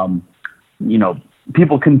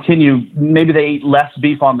 People continue, maybe they ate less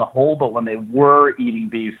beef on the whole, but when they were eating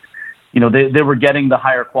beef, they were getting the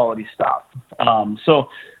higher quality stuff. So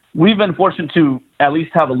we've been fortunate to at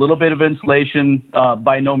least have a little bit of insulation.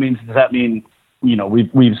 By no means does that mean,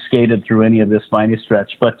 we've skated through any of this by any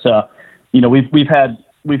stretch, but,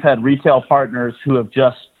 we've had retail partners who have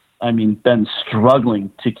just, been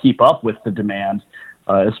struggling to keep up with the demand,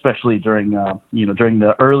 especially during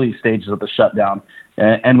the early stages of the shutdown.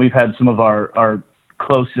 And we've had some of our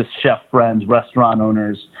closest chef friends, restaurant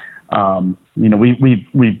owners,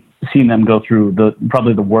 we've seen them go through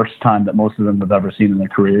probably the worst time that most of them have ever seen in their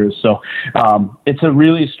careers. So it's a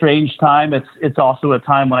really strange time. It's also a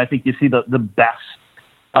time when I think you see the best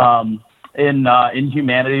in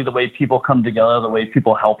humanity, the way people come together, the way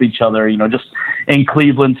people help each other. Just in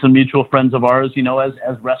Cleveland, some mutual friends of ours,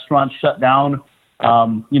 as restaurants shut down,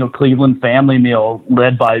 Cleveland Family Meal,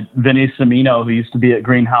 led by Vinny Cimino, who used to be at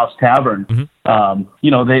Greenhouse Tavern. Mm-hmm.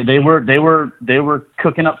 They were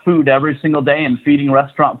cooking up food every single day and feeding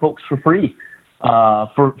restaurant folks for free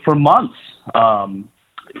for months.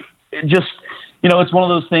 It's one of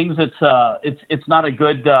those things. It's not a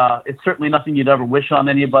good. It's certainly nothing you'd ever wish on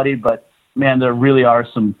anybody, but man, there really are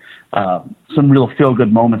some real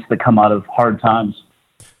feel-good moments that come out of hard times.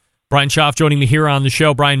 Brian Schaaf joining me here on the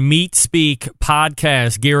show. Brian, Meat Speak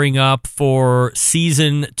podcast gearing up for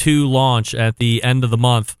Season 2 launch at the end of the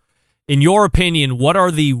month. In your opinion, what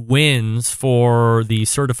are the wins for the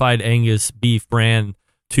Certified Angus Beef brand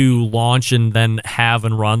to launch and then have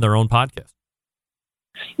and run their own podcast?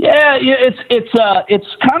 Yeah, it's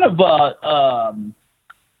kind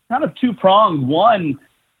of two-pronged. One,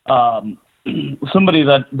 somebody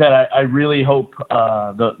that I really hope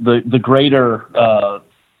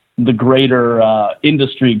the greater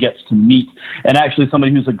industry gets to meet, and actually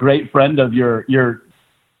somebody who's a great friend of your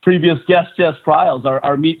previous guest, Jess Pryles,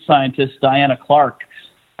 our meat scientist, Diana Clark,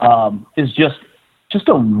 is just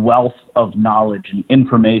a wealth of knowledge and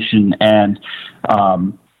information, and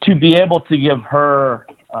to be able to give her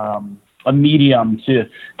a medium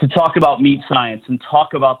to talk about meat science and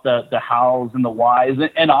talk about the hows and the whys.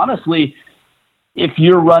 And honestly, if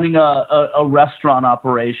you're running a restaurant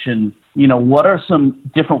operation, what are some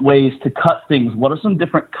different ways to cut things? What are some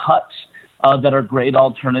different cuts that are great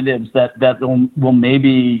alternatives that will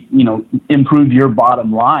maybe, improve your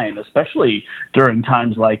bottom line, especially during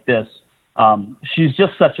times like this? She's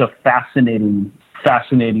just such a fascinating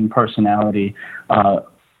personality.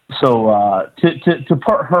 So to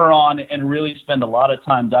put her on and really spend a lot of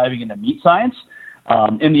time diving into meat science,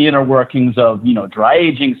 in the inner workings of, dry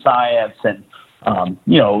aging science and,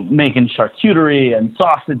 making charcuterie and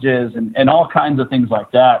sausages and all kinds of things like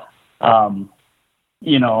that.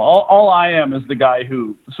 all I am is the guy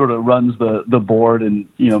who sort of runs the board and,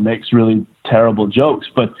 makes really terrible jokes.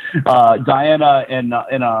 But Diana and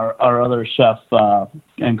our other chef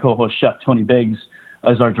and co-host chef, Tony Biggs,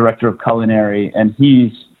 is our director of culinary. And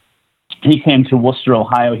he came to Worcester,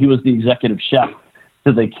 Ohio. He was the executive chef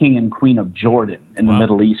to the king and queen of Jordan in the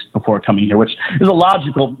Middle East before coming here, which is a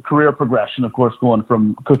logical career progression, of course, going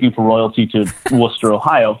from cooking for royalty to Worcester,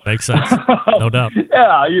 Ohio. Makes sense. No doubt.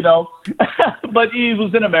 Yeah, but he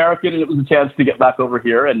was an American, and it was a chance to get back over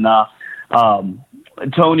here. And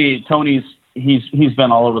Tony's he's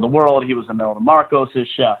been all over the world. He was in Melvin Marcos'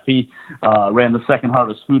 chef. He ran the Second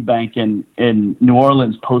Harvest Food Bank in New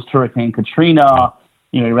Orleans post-Hurricane Katrina.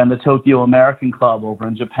 He ran the Tokyo American Club over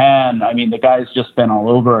in Japan. I mean, the guy's just been all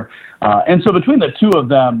over. And so between the two of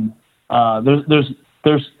them,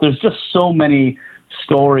 there's just so many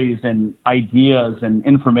stories and ideas and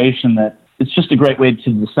information that it's just a great way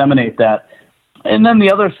to disseminate that. And then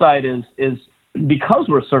the other side is because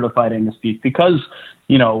we're certified Angus beef, because,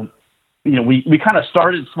 we kind of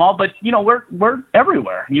started small, but, we're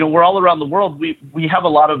everywhere. We're all around the world. We have a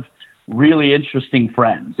lot of really interesting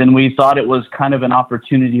friends, and we thought it was kind of an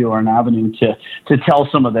opportunity or an avenue to tell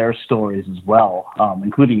some of their stories as well,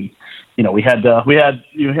 including, we had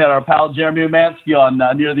our pal Jeremy Umansky on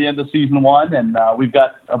near the end of season 1, and we've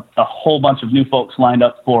got a whole bunch of new folks lined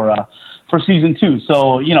up for season 2.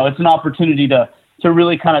 So it's an opportunity to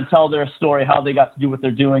really kind of tell their story, how they got to do what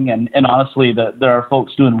they're doing, and honestly, there are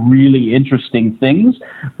folks doing really interesting things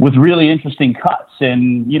with really interesting cuts.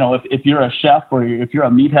 And if you're a chef or if you're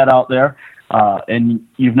a meathead out there, and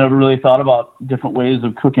you've never really thought about different ways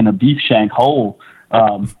of cooking a beef shank whole,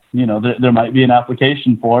 there might be an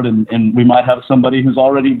application for it, and we might have somebody who's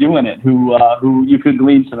already doing it who you could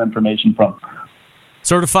glean some information from.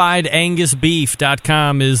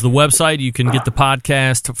 CertifiedAngusBeef.com is the website. You can get the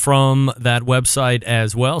podcast from that website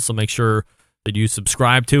as well, so make sure that you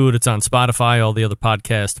subscribe to it. It's on Spotify, all the other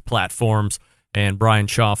podcast platforms, and Brian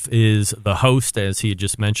Schaaf is the host, as he had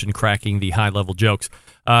just mentioned, cracking the high-level jokes.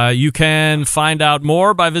 You can find out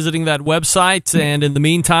more by visiting that website, and in the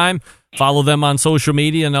meantime, follow them on social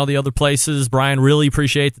media and all the other places. Brian, really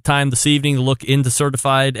appreciate the time this evening to look into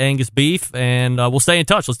Certified Angus Beef, and we'll stay in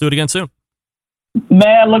touch. Let's do it again soon.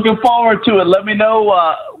 Man, looking forward to it. Let me know.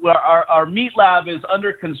 Our meat lab is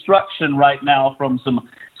under construction right now from some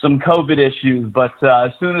COVID issues, but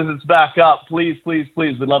as soon as it's back up, please,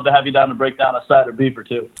 we'd love to have you down to break down a side of beef or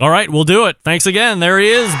two. All right, we'll do it. Thanks again. There he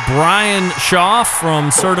is, Brian Schaaf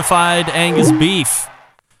from Certified Angus Beef.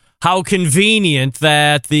 How convenient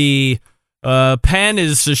that the pen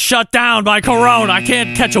is shut down by Corona. I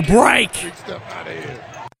can't catch a break.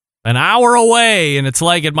 An hour away, and it's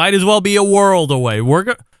like it might as well be a world away.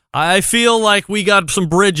 I feel like we got some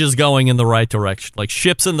bridges going in the right direction, like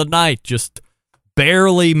ships in the night, just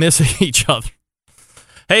barely missing each other.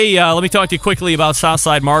 Hey, let me talk to you quickly about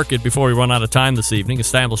Southside Market before we run out of time this evening.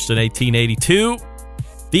 Established in 1882,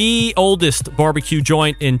 the oldest barbecue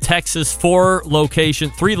joint in Texas. 3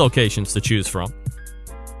 locations to choose from.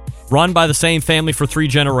 Run by the same family for 3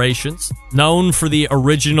 generations. Known for the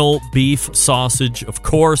original beef sausage, of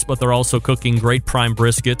course, but they're also cooking great prime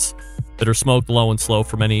briskets that are smoked low and slow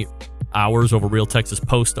for many hours over real Texas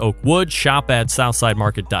post oak wood. Shop at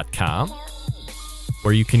SouthsideMarket.com,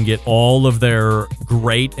 where you can get all of their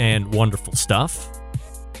great and wonderful stuff.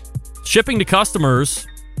 Shipping to customers.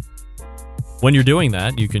 When you're doing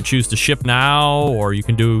that, you can choose to ship now, or you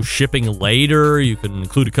can do shipping later. You can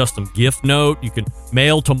include a custom gift note. You can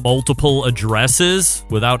mail to multiple addresses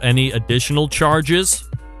without any additional charges.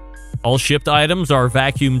 All shipped items are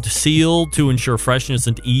vacuumed sealed to ensure freshness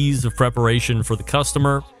and ease of preparation for the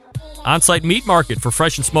customer. On-site meat market for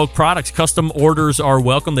fresh and smoked products. Custom orders are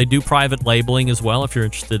welcome. They do private labeling as well if you're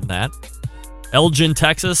interested in that. Elgin,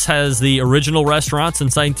 Texas has the original restaurant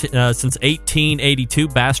since 1882.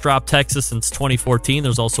 Bastrop, Texas since 2014.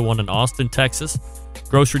 There's also one in Austin, Texas.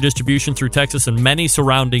 Grocery distribution through Texas and many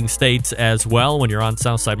surrounding states as well when you're on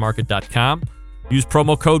SouthsideMarket.com. Use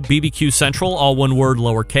promo code BBQ Central, all one word,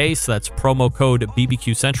 lowercase. That's promo code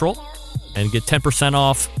BBQ Central. And get 10%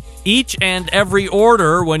 off each and every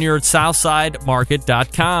order when you're at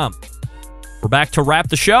SouthsideMarket.com. We're back to wrap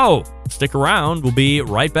the show. Stick around. We'll be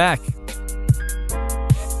right back.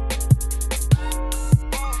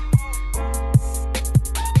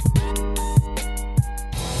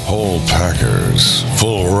 Whole packers,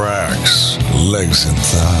 full racks, legs and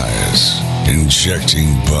thighs,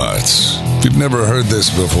 injecting butts. If you've never heard this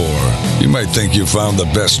before, you might think you found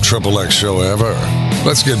the best XXX show ever.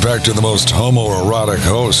 Let's get back to the most homoerotic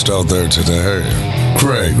host out there today,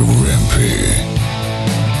 Greg Rempe.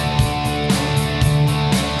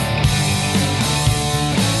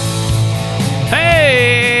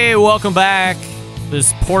 welcome back.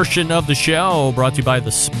 This portion of the show brought to you by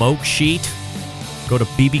The Smoke Sheet. Go to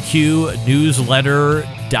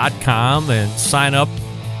bbqnewsletter.com and sign up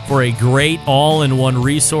for a great all-in-one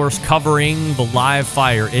resource covering the live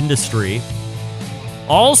fire industry.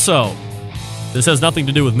 Also, this has nothing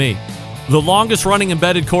to do with me. The longest-running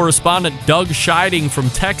embedded correspondent, Doug Scheiding from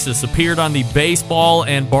Texas, appeared on the Baseball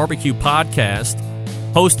and Barbecue podcast,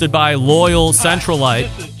 hosted by loyal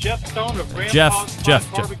Centralite. This is Jeff Stone of Jeff,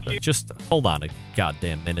 just hold on a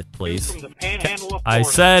goddamn minute, please. From the Panhandle of I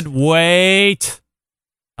Florida. said wait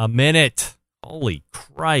a minute. Holy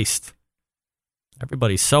Christ.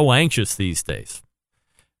 Everybody's so anxious these days.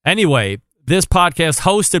 Anyway, this podcast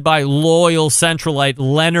hosted by loyal Centralite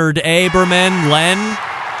Leonard Aberman. Len,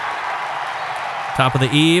 top of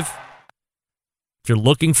the eve. If you're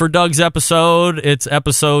looking for Doug's episode, it's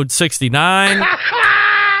episode 69.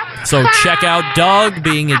 So check out Doug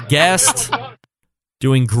being a guest,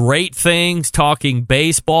 doing great things, talking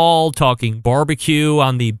baseball, talking barbecue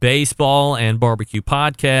on the Baseball and Barbecue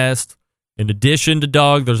podcast. In addition to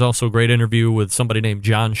Doug, there's also a great interview with somebody named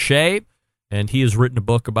John Shea, and he has written a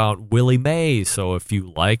book about Willie Mays. So if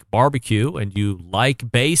you like barbecue and you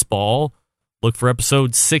like baseball, look for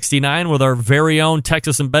episode 69 with our very own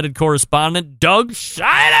Texas embedded correspondent, Doug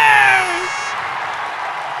Scheider.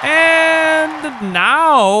 And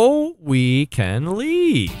now we can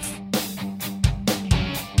leave.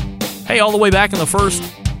 Hey, all the way back in the first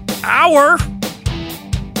hour,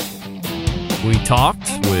 we talked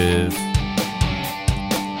with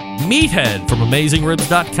Meathead from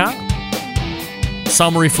AmazingRibs.com.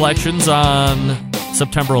 Some reflections on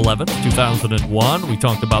September 11th, 2001. We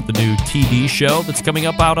talked about the new TV show that's coming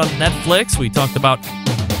up out on Netflix. We talked about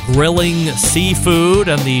grilling seafood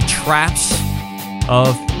and the traps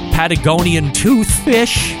of Patagonian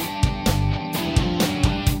toothfish.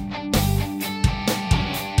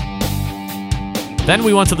 Then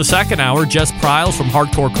we went to the second hour. Jess Pryles from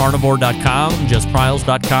HardcoreCarnivore.com,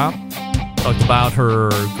 JessPryles.com. Talked about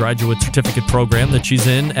her graduate certificate program that she's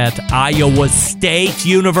in at Iowa State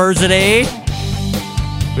University.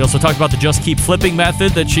 We also talked about the Just Keep Flipping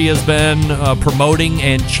method that she has been promoting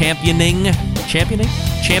and championing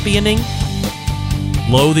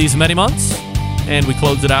low these many months. And we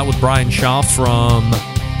closed it out with Brian Shaw from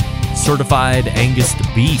Certified Angus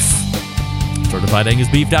Beef.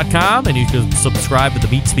 CertifiedAngusBeef.com, and you can subscribe to the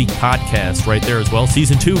Meat Speak podcast right there as well.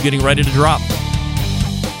 Season 2 getting ready to drop.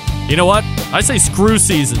 You know what? I say screw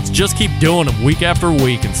seasons. Just keep doing them week after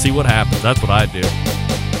week and see what happens. That's what I do.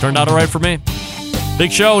 Turned out all right for me. Big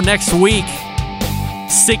show next week.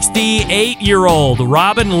 68-year-old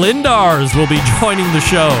Robin Lindars will be joining the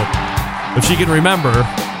show. If she can remember,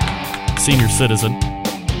 senior citizen.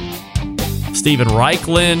 Stephen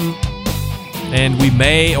Reichlin. And we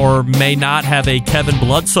may or may not have a Kevin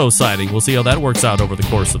Bledsoe sighting. We'll see how that works out over the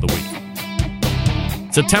course of the week.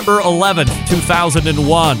 September 11th,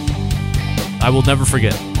 2001. I will never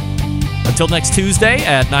forget. Until next Tuesday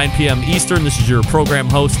at 9 p.m. Eastern, this is your program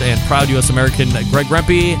host and proud U.S. American, Greg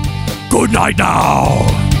Rempe. Good night now.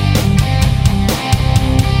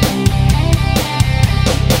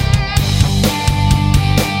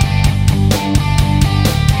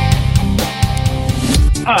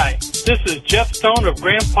 Hi, this is Jeff Stone of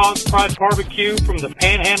Grandpa's Pride Barbecue from the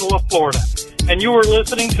Panhandle of Florida, and you are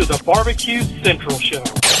listening to the Barbecue Central Show.